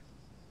stuck.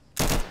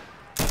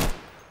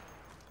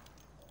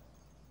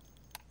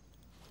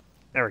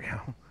 There we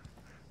go.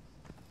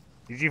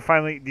 Did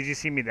you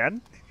see me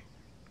then?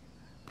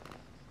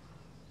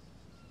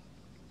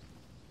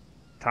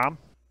 Tom?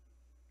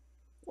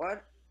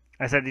 What?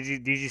 I said,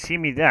 did you see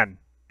me then?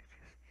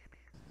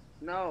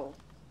 No.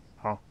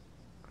 Oh.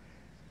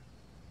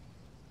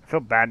 I feel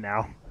bad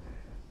now.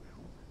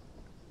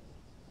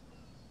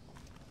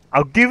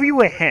 I'll give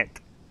you a hint.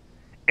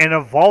 It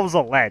involves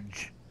a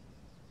ledge.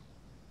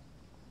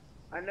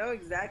 I know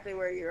exactly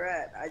where you're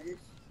at. I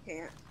just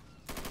can't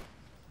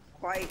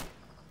quite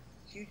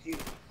shoot you.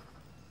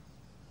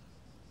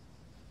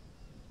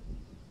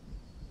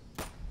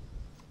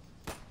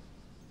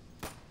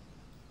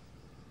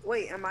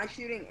 Wait, am I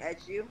shooting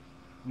at you?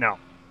 No.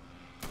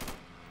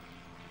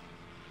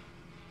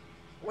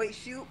 Wait,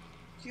 shoot.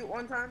 Shoot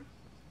one time.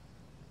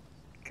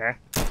 Okay.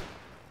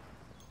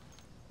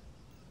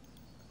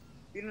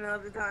 Shoot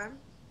another time.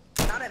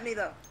 Not at me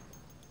though.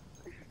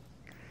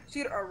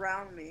 Shoot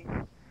around me.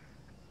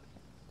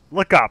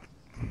 Look up.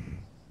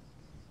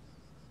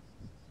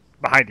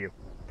 Behind you.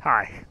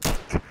 Hi.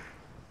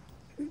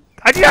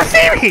 How'd you not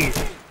see me?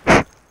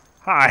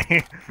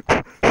 Hi.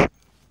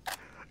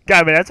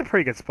 God, man, that's a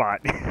pretty good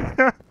spot.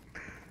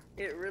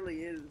 It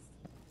really is.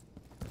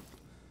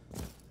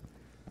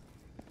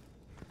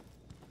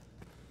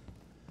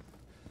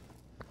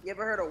 You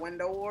ever heard of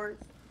Window Wars?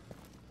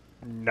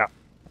 No.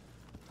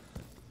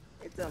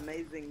 It's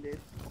amazing, dude.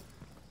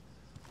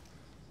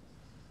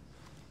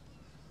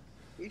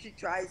 You should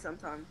try it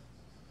sometime.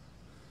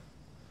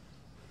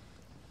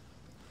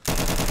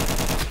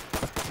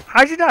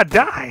 How'd you not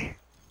die?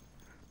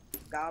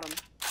 Got him.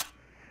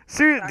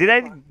 Seriously,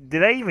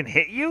 did I even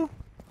hit you?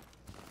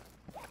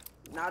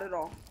 Not at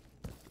all.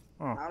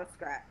 Oh. Not a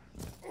scratch.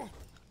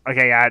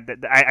 Okay, yeah,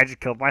 I just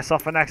killed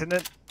myself in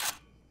accident,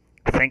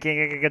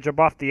 thinking I could jump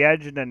off the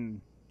edge,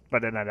 and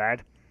but then I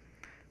died.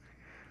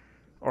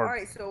 Or All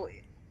right, so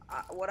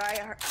what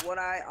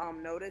I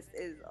noticed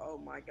is, oh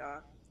my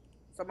god,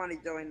 somebody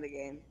joined the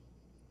game.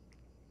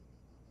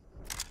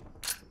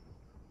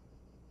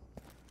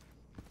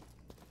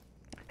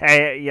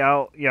 hey,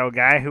 yo,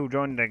 guy who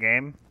joined the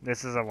game.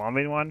 This is a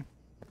 1v1.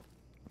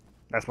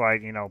 That's why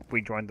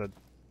we joined the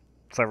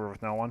server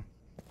with no one.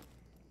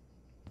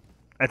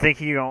 I think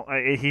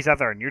he's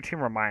either on your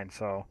team or mine.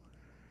 So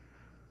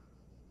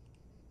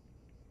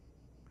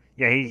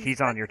yeah,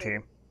 he's on your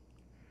team.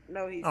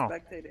 No, he's Oh.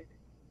 spectated.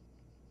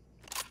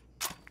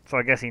 So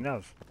I guess he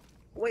knows.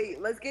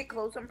 Wait, let's get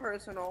close and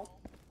personal,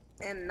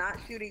 and not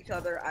shoot each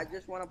other. I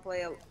just want to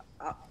play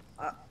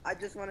I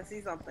just want to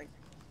see something.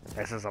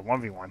 This is a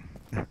 1v1.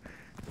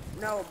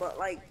 No, but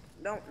like,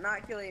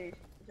 not killing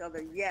each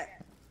other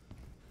yet.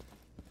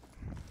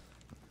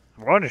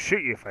 I'm going to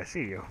shoot you if I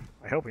see you.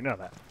 I hope you know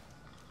that.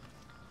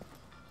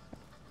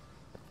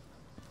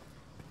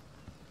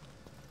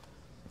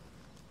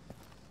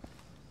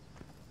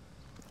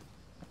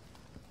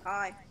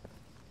 Hi.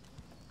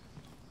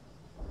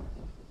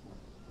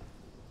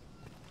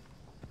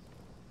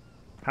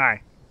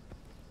 Hi.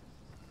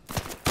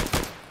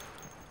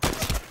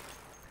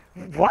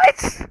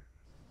 What?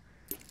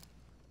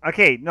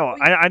 Okay, no,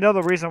 I know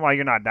the reason why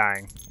you're not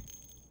dying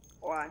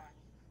Why?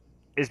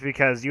 is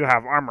because you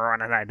have armor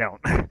on and I don't.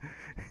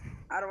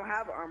 I don't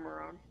have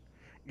armor on.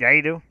 Yeah,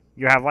 you do.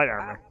 You have light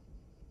armor.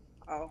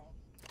 Oh.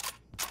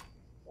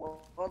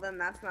 Well, then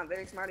that's not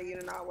very smart of you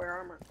to not wear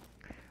armor.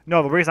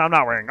 No, the reason I'm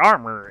not wearing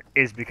armor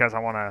is because I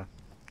want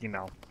to,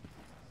 I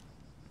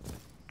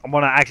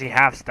want to actually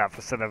have stuff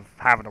instead of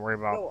having to worry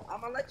about. Yo, I'm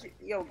gonna let you.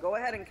 Yo, go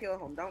ahead and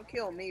kill him. Don't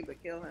kill me,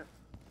 but kill him.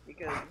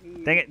 Because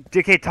he. Dang it.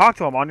 DK, talk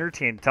to him on your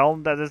team. Tell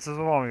him that this is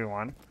a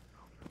 1v1.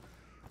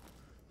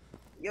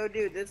 Yo,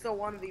 dude, this is a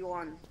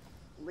 1v1.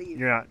 Leave.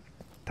 You're not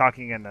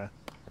talking in the.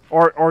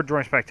 Or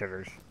join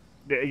spectators.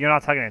 You're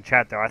not talking in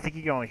chat, though. I think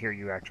he can only hear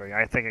you, actually.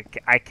 I think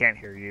I can't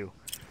hear you.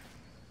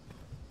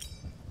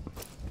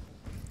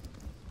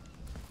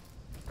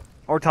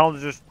 Or tell him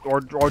to just.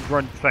 Or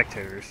join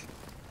spectators.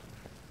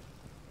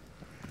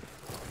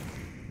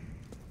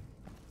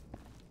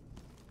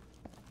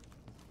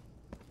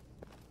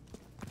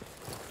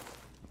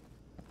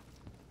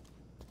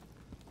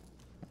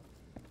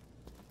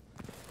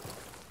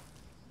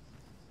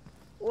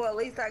 Well, at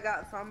least I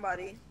got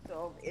somebody.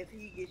 So if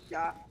he gets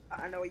shot,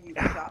 I know where you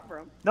get shot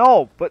from.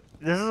 No, but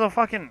this is a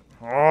fucking.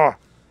 Oh,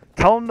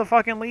 tell him to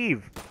fucking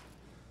leave.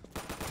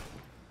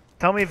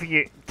 Tell me if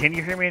you can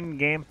you hear me in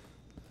game.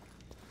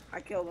 I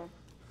killed him.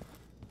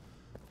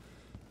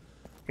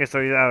 Okay, so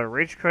you either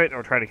rage quit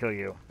or try to kill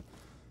you.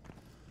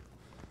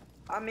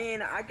 I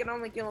mean, I can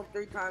only kill him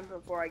 3 times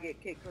before I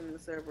get kicked from the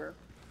server.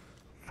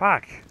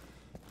 Fuck.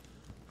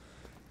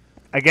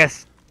 I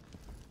guess.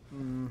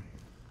 Mm,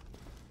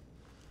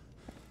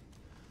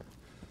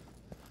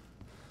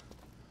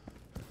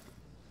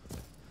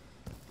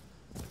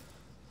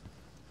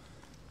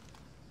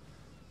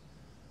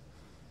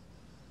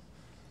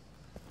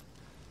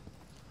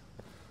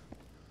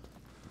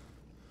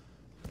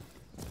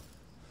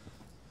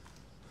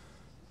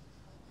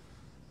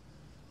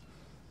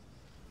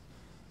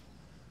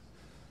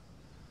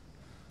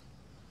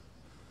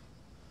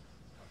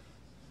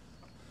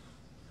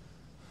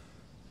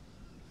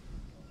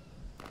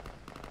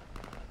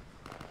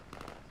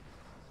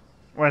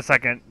 One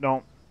second.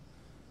 Don't.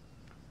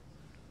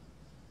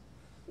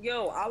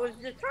 Yo, I was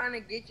just trying to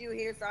get you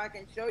here so I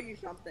can show you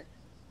something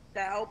to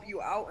help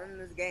you out in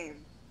this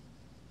game.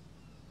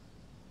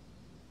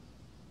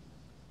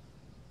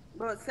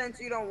 But since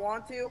you don't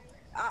want to,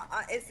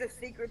 it's a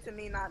secret to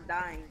me not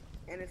dying,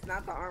 and it's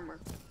not the armor.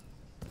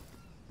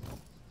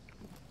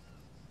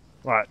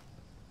 What?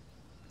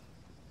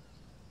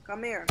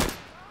 Come here.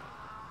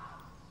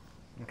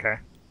 Okay.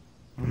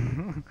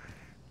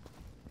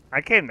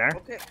 I came there.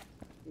 Okay.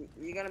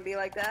 You gonna be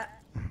like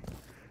that?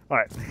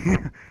 What?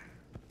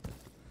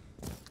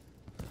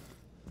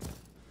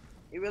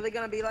 You really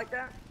gonna be like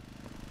that?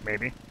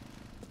 Maybe.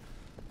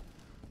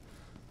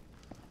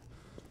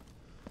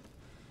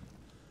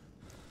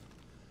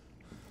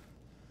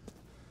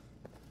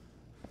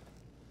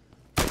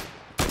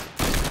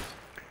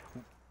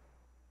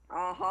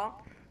 Uh-huh.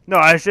 No,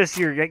 it's just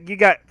you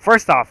got,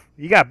 first off,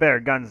 you got better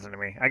guns than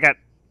me. I got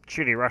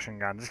shitty Russian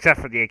guns, except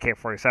for the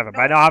AK-47, but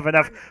I don't have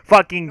enough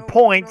fucking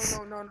points.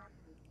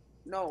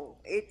 No,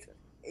 it's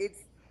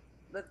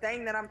the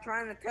thing that I'm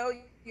trying to tell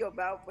you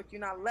about, but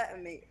you're not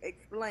letting me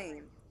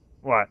explain.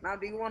 What? Now,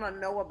 do you want to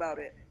know about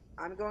it?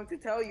 I'm going to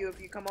tell you if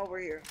you come over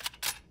here.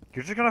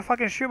 You're just gonna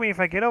fucking shoot me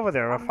if I get over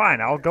there. Well, I'm fine,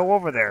 not I'll gonna- go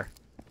over there.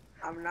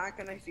 I'm not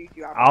gonna shoot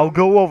you. I'll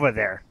go over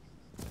there.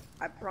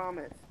 I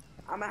promise.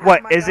 I'm gonna have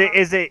What my is gun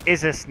it?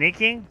 Is it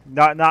sneaking?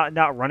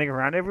 Not running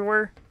around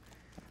everywhere?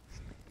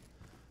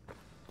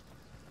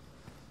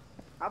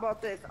 How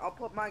about this? I'll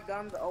put my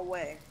guns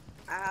away.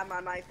 I have my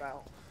knife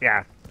out.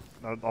 Yeah,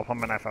 I'll put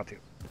my knife out too.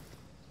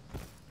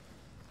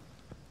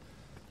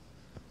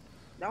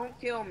 Don't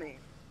kill me.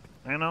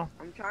 I know.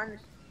 I'm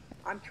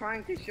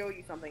trying to show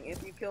you something.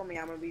 If you kill me,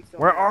 I'm gonna be so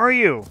Where mad. are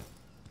you?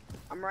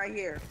 I'm right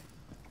here.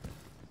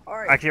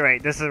 Alright. Actually,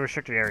 right. This is a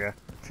restricted area.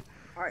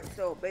 Alright,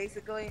 so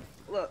basically,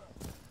 look.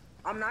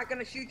 I'm not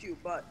gonna shoot you,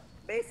 but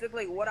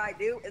basically what I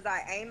do is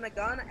I aim the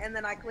gun and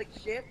then I click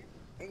shift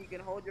and you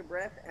can hold your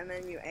breath and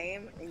then you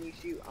aim and you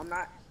shoot. I'm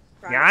not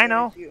trying Yeah, to I aim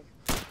know. at you.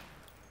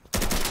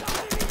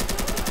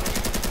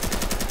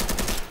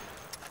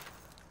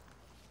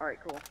 Alright,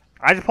 cool.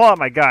 I just pull out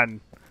my gun,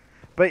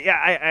 but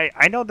yeah,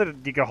 I know that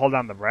you can hold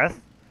down the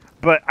breath,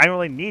 but I don't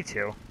really need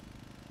to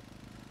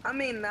I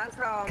mean, that's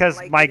how I'm because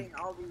like my getting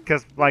all these.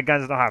 guns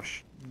don't have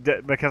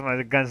because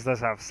my guns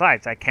does have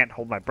sights. I can't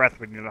hold my breath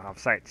when you don't have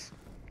sights.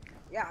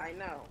 Yeah, I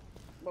know.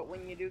 But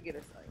when you do get a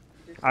sight.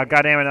 just Oh, saying.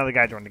 goddamn! Another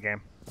guy joined the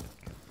game.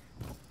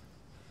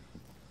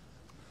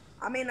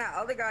 I mean, that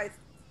other guy's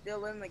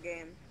still in the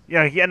game.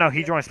 Yeah, no,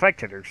 he joined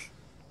spectators.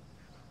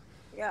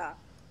 Yeah.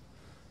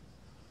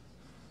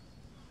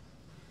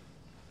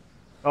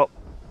 Oh,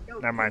 Yo,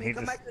 never mind, can you he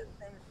come just- back to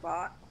the same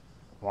spot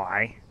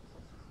why?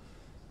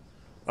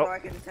 so Oh. I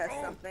can test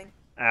something?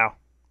 Ow!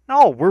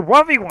 No, we're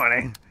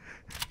 1v1ing.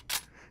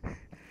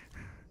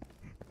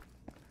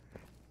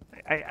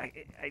 I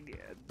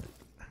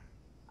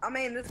I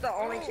mean, this is the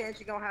only chance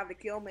you're gonna have to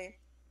kill me.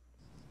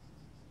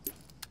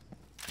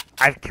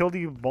 I've killed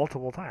you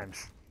multiple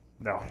times.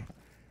 No.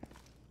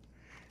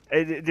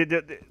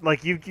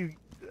 Like you,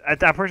 I'm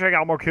pretty sure I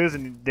got more kills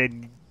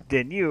than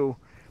you,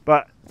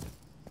 but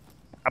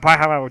I probably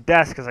have my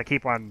deaths because I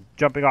keep on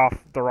jumping off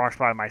the wrong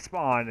spot in my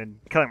spawn and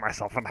killing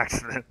myself on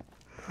accident.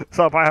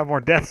 So I probably have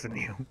more deaths than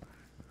you.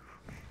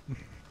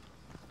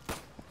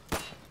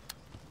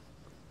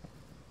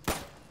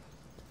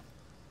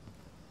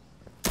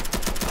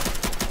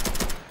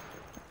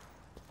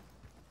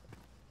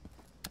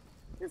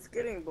 It's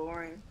getting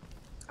boring.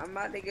 I'm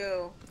about to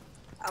go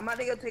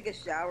take a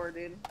shower,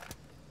 dude.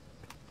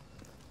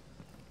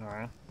 All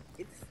right.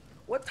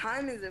 What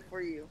time is it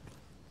for you?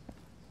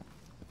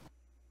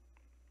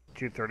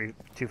 2:30,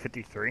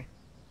 2:53.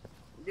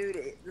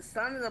 Dude, the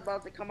sun is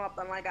about to come up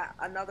in like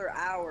another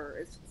hour.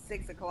 It's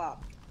 6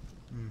 o'clock.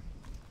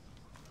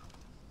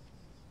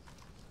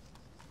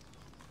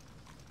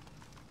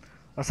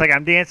 Looks like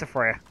I'm dancing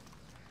for you.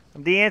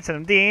 I'm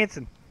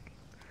dancing.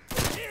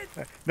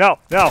 No.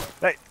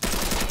 Hey.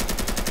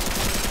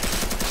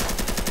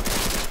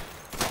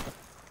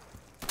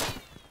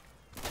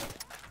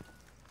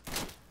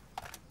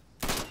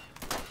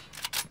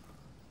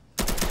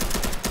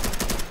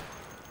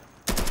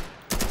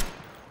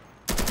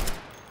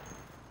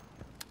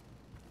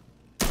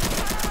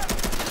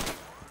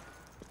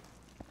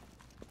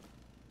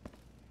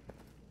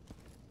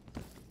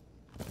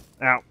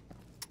 Ow.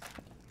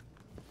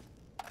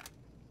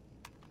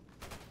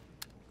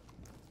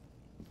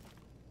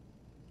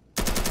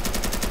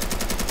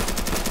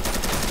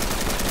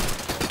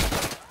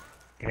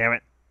 Damn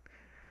it.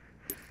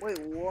 Wait,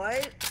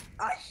 what?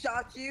 I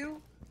shot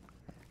you?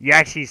 You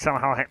actually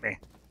somehow hit me.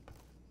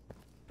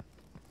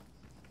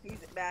 He's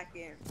back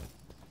in.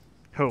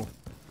 Who?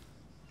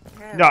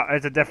 Him. No,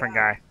 it's a different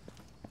Yeah. guy.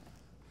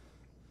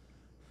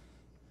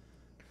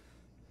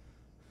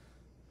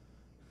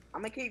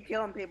 I'm gonna keep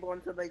killing people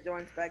until they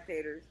join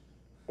spectators.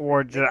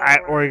 Or They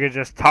gonna or you learn. could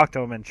just talk to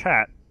him in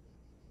chat.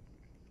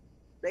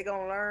 They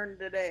gonna learn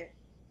today.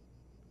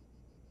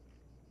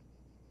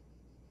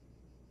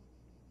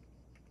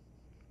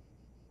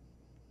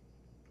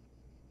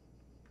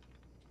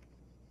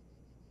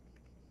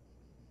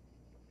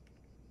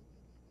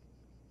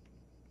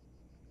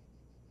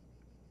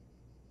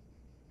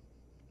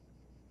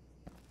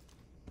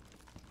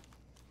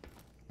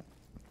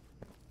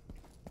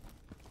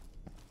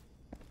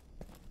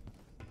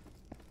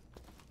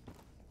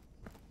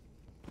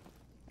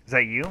 Is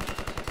that you?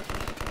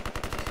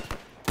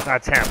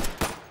 That's him.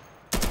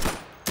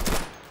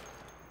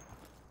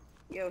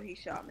 Yo, Yo, he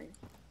shot me.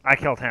 I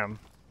killed him.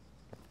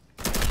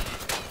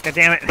 God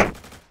damn it.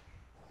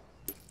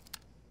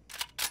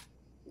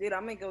 Dude,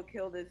 I'm gonna go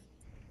kill this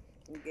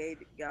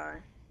engaged guy.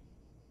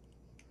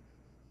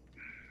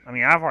 I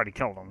mean, I've already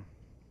killed him.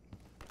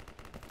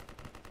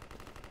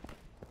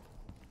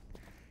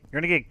 You're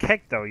gonna get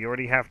kicked though. You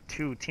already have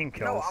 2 team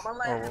kills. No, I'm gonna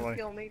let Or him will I-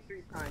 kill me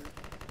 3 times.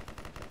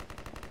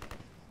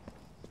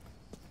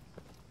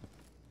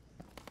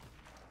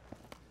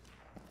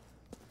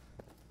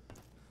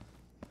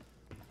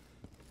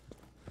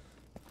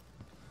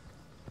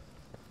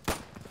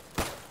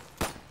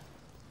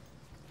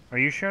 Are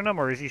you shooting him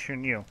or is he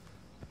shooting you?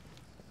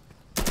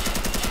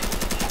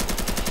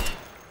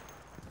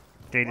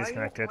 They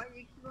disconnected. Why are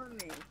you killing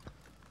me?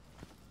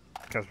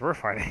 Because we're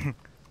fighting.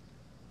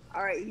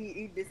 Alright,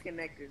 he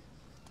disconnected.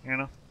 You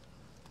know?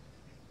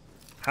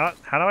 How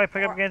do I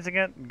pick up guns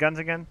again? Guns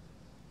again?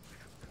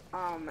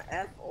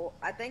 F or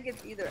I think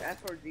it's either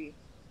F or G.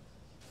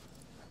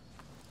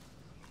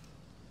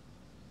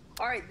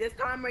 Alright, this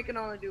time we can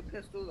only do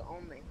pistols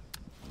only.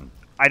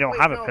 I don't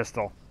Wait, have no. a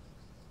pistol.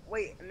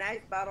 Wait,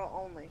 knife battle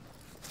only.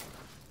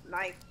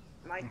 Knife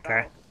Okay.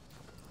 battle.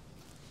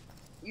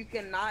 You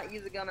cannot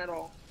use a gun at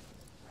all.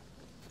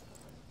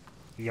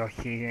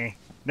 Yoshi.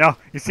 No,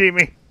 you see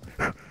me.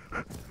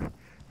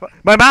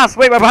 My mouse,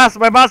 wait, my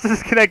mouse is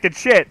disconnected.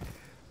 Shit.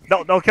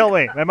 Don't kill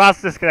me. My mouse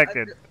is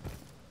disconnected.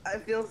 I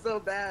feel so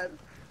bad.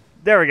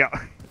 There we go.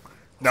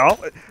 No,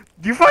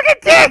 you fucking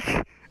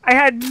dick! I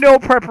had no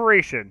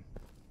preparation.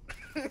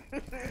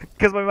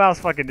 Because my mouse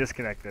fucking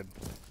disconnected.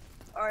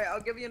 Alright,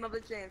 I'll give you another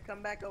chance.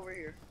 Come back over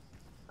here.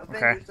 Avenge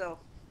Okay. yourself.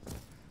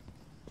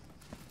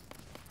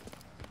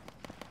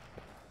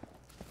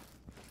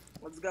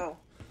 Let's go.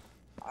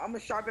 I'm gonna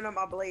sharpen up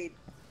my blade.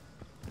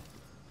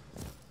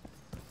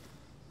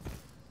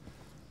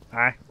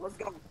 Alright. Let's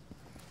go.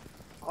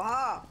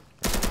 Aha!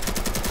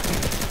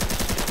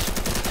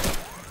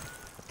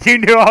 You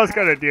knew I was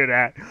gonna do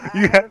that. I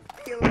You had a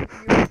feeling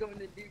you were going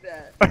to do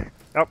that.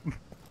 Nope.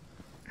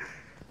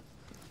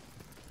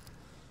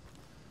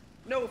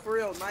 No, for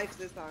real. Knives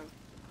this time.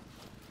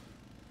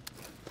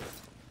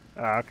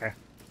 Oh, okay.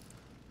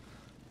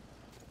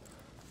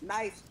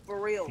 Knives, for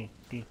real.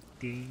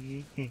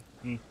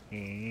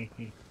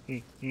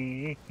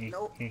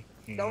 Nope.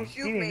 Don't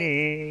shoot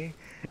me.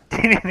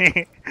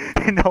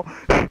 No,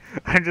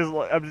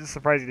 I'm just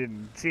surprised you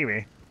didn't see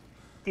me.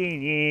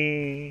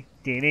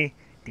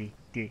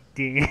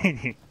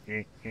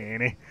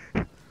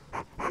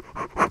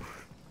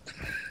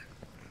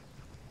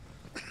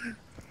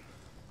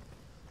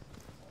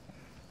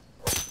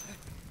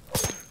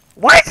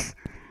 What?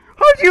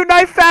 How'd you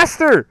knife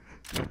faster?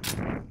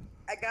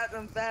 I got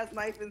them fast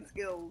knifing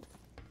skills.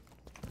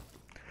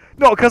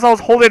 No, because I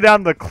was holding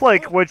down the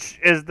click, which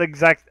is the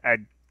exact... I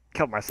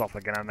killed myself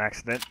again on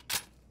accident.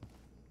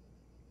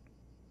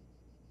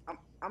 I'm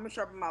gonna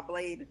sharpen my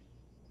blade.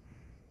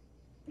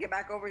 Get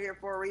back over here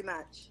for a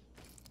rematch.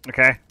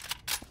 Okay,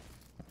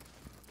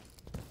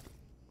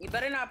 You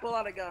better not pull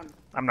out a gun.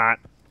 I'm not.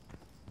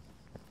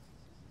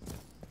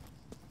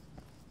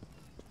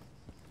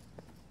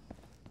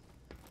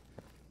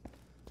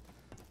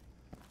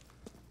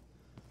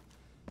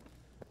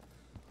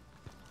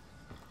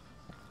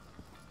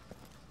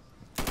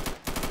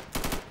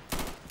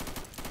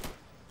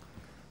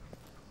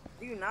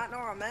 Do you not know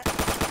where I'm at?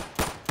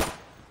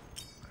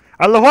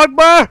 Allahu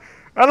Akbar!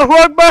 Allahu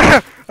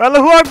Akbar!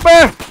 Allahu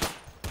Akbar!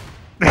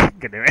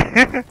 God damn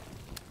it.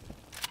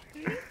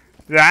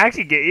 Did I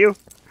actually get you?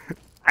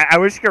 I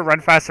wish you could run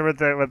faster with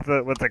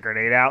the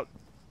grenade out,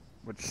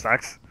 which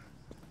sucks.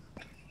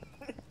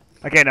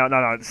 Okay,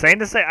 no. Stay in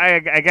the same. I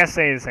guess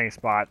stay in the same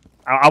spot.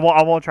 I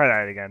won't try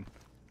that again.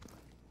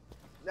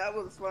 That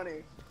was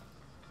funny.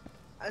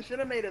 I should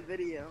have made a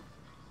video.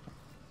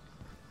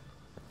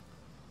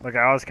 Look,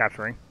 I was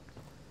capturing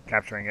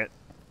it.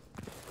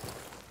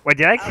 Wait,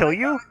 did I kill like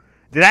you? that.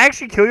 Did I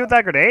actually kill you with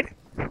that grenade?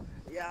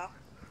 Yeah.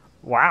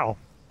 Wow.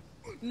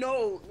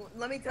 No,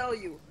 let me tell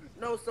you.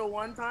 No, so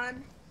one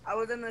time I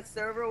was in a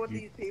server with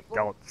these people.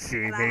 Don't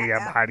see and me.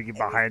 I'm hiding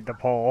behind the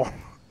pole.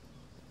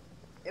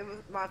 It was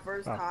my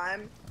first Oh.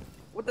 time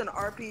with an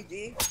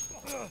RPG.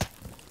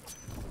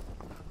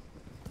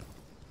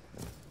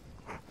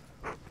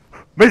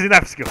 Amazing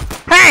knife skill.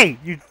 Hey,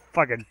 you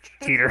fucking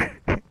cheater!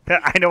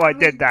 I know I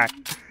did that.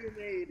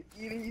 Grenade.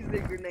 You didn't use the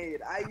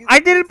grenade. I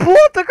didn't pull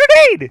out the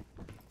grenade.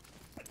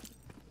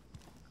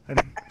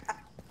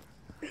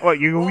 What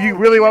you Oh,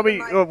 really want me?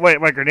 my- Oh, wait,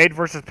 grenade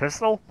versus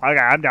pistol? Okay,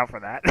 I'm down for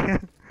that.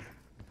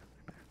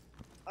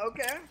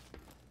 Okay.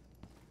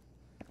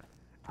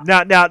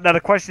 now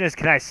the question is,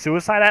 can I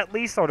suicide at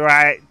least, or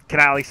can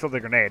I at least throw the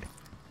grenade?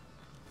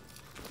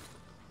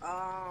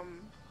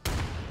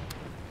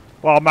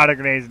 Well, I'm out of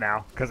grenades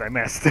now because I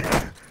missed.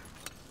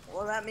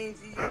 Well, that means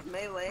you use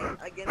melee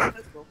against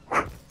pistol.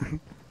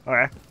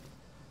 Okay.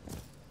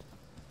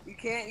 You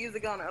can't use a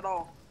gun at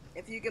all.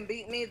 If you can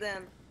beat me,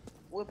 then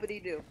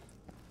whoopity do.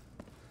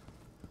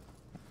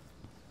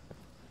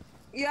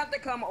 You have to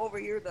come over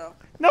here, though.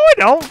 No, I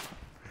don't.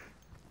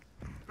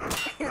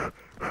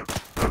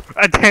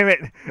 Damn it!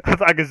 I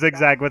thought I could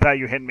zigzag without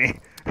you hitting me.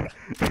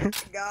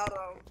 Got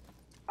him.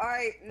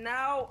 Alright,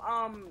 now,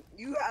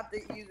 you have to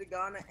use a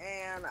gun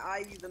and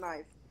I use a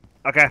knife.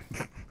 Okay.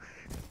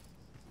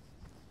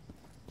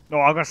 No,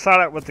 I'm gonna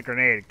start out with the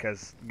grenade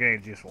because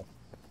grenade's useful.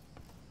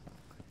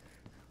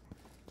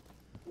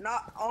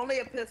 Not only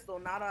a pistol,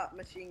 not a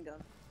machine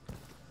gun.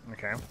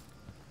 Okay.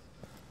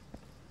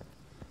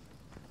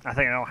 I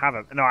think I don't have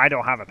a. No, I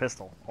don't have a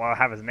pistol. All I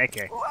have is an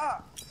AK.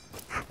 Ah!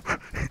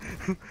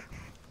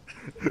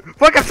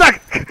 Fuck! I'm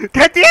stuck.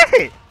 God damn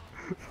it!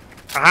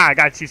 Aha! I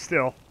got you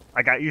still.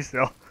 I got you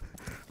still.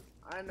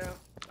 I know.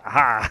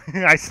 Aha!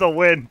 I still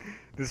win.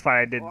 This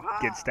fight I did Aha.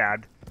 get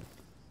stabbed.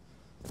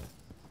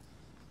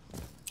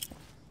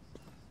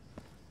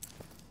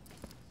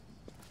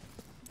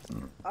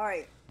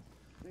 Alright.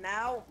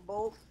 Now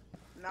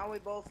we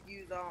both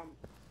use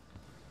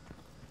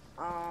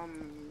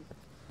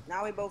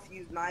now we both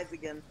use knives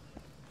again.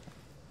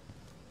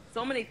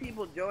 So many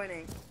people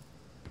joining.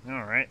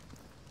 All right.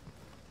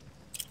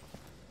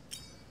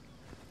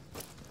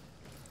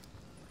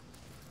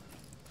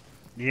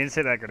 You didn't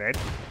say that grenade.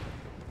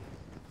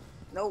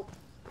 Nope.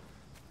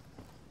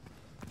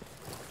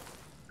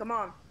 Come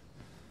on.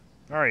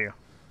 Where are you?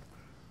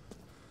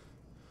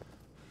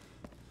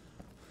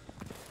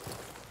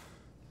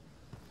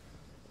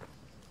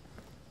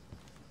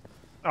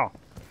 Oh.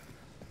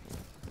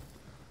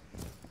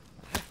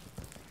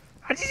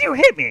 How did you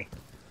hit me?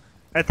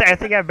 I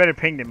think I have better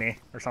ping than me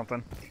or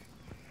something.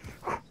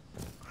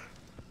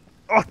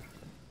 Oh.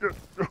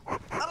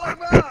 I like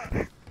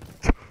that.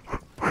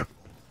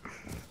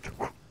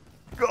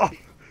 Oh.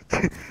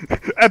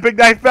 Epic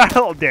knife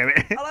battle, damn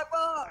it. I like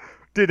that.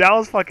 Dude, that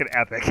was fucking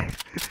epic.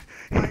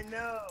 I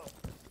know.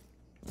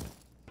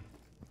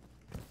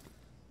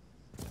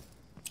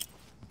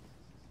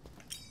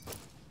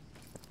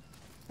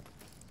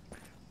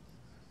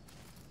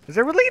 Is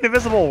there really an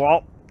invisible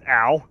wall?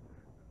 Ow.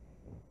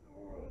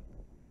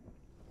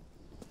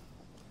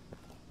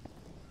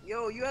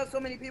 Yo, you have so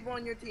many people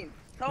on your team.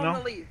 Tell No.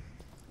 them to leave.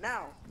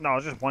 Now. No,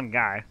 it's just one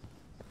guy.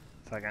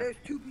 Second. There's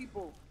 2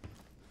 people.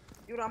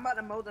 Dude, I'm about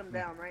to mow them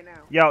down right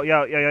now. Yo,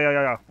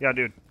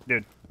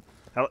 dude.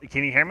 Hello,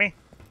 can you hear me?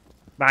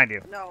 Behind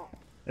you. No.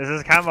 This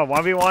is kind of a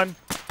 1v1.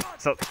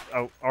 So,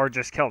 or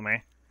just killed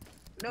me.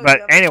 No, But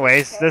Jeff,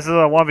 anyways, okay. this is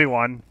a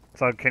 1v1.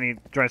 So can you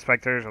join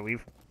spectators or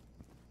leave?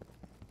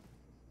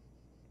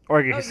 Or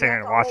you No, can sit here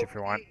have and to watch hold if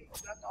you want. K. You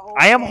have to hold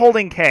I am K.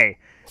 holding K.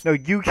 No,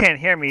 you can't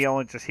hear me,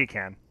 only just he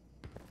can.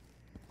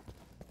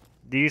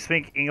 Do you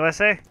speak English,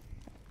 eh?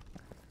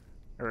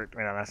 Or, wait,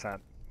 no, that's not.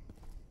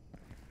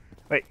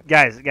 Wait,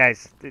 guys,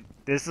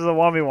 this is a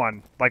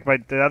 1v1. Like,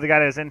 but the other guy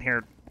that's in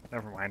here,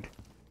 never mind.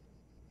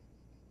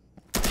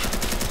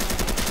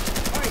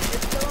 Alright,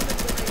 just tell them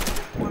if they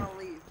just want to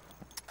leave.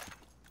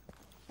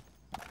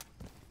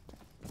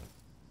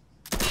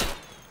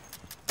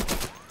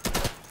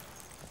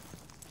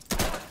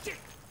 Shit!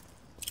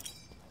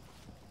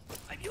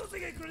 I'm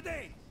using a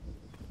grenade!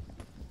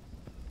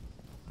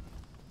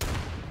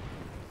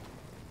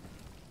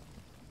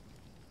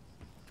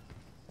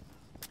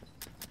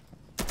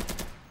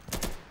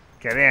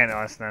 Get in,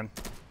 us then.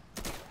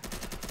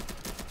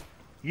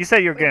 You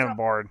said you're Wait, getting Tom.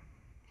 bored.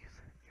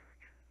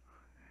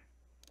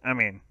 I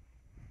mean,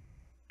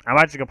 I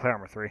might just go play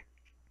Armor 3.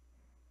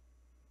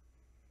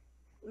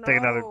 No. Take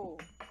another-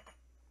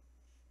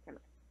 Can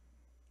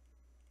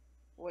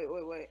Wait.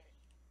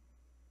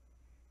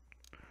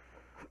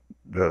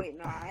 Wait,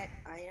 no, I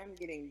am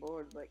getting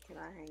bored, but can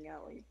I hang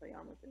out while you play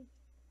Armor 3?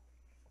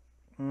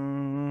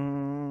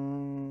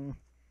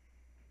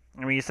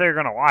 I mean, you say you're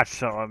gonna watch,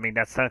 so I mean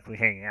that's technically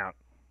hanging out.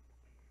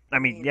 I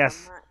mean,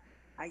 yes.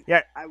 I'm not,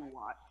 Yeah. I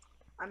watch.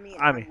 I mean,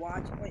 I I mean-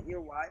 watch, but your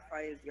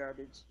Wi-Fi is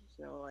garbage.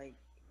 So like.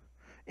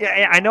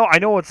 Yeah, I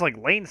know it's like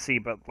latency,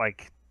 but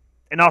like,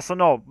 and also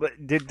no, but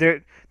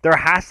there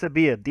has to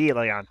be a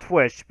delay on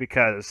Twitch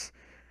because,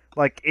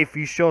 like, if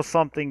you show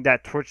something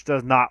that Twitch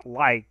does not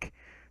like,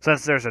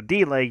 since there's a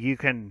delay, you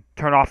can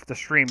turn off the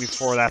stream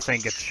before that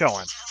thing gets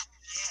shown.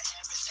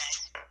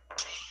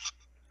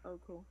 Oh,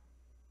 cool.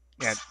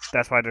 Yeah,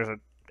 that's why there's a,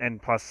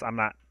 and plus I'm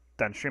not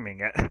done streaming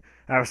yet. I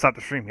haven't stopped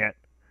the stream yet.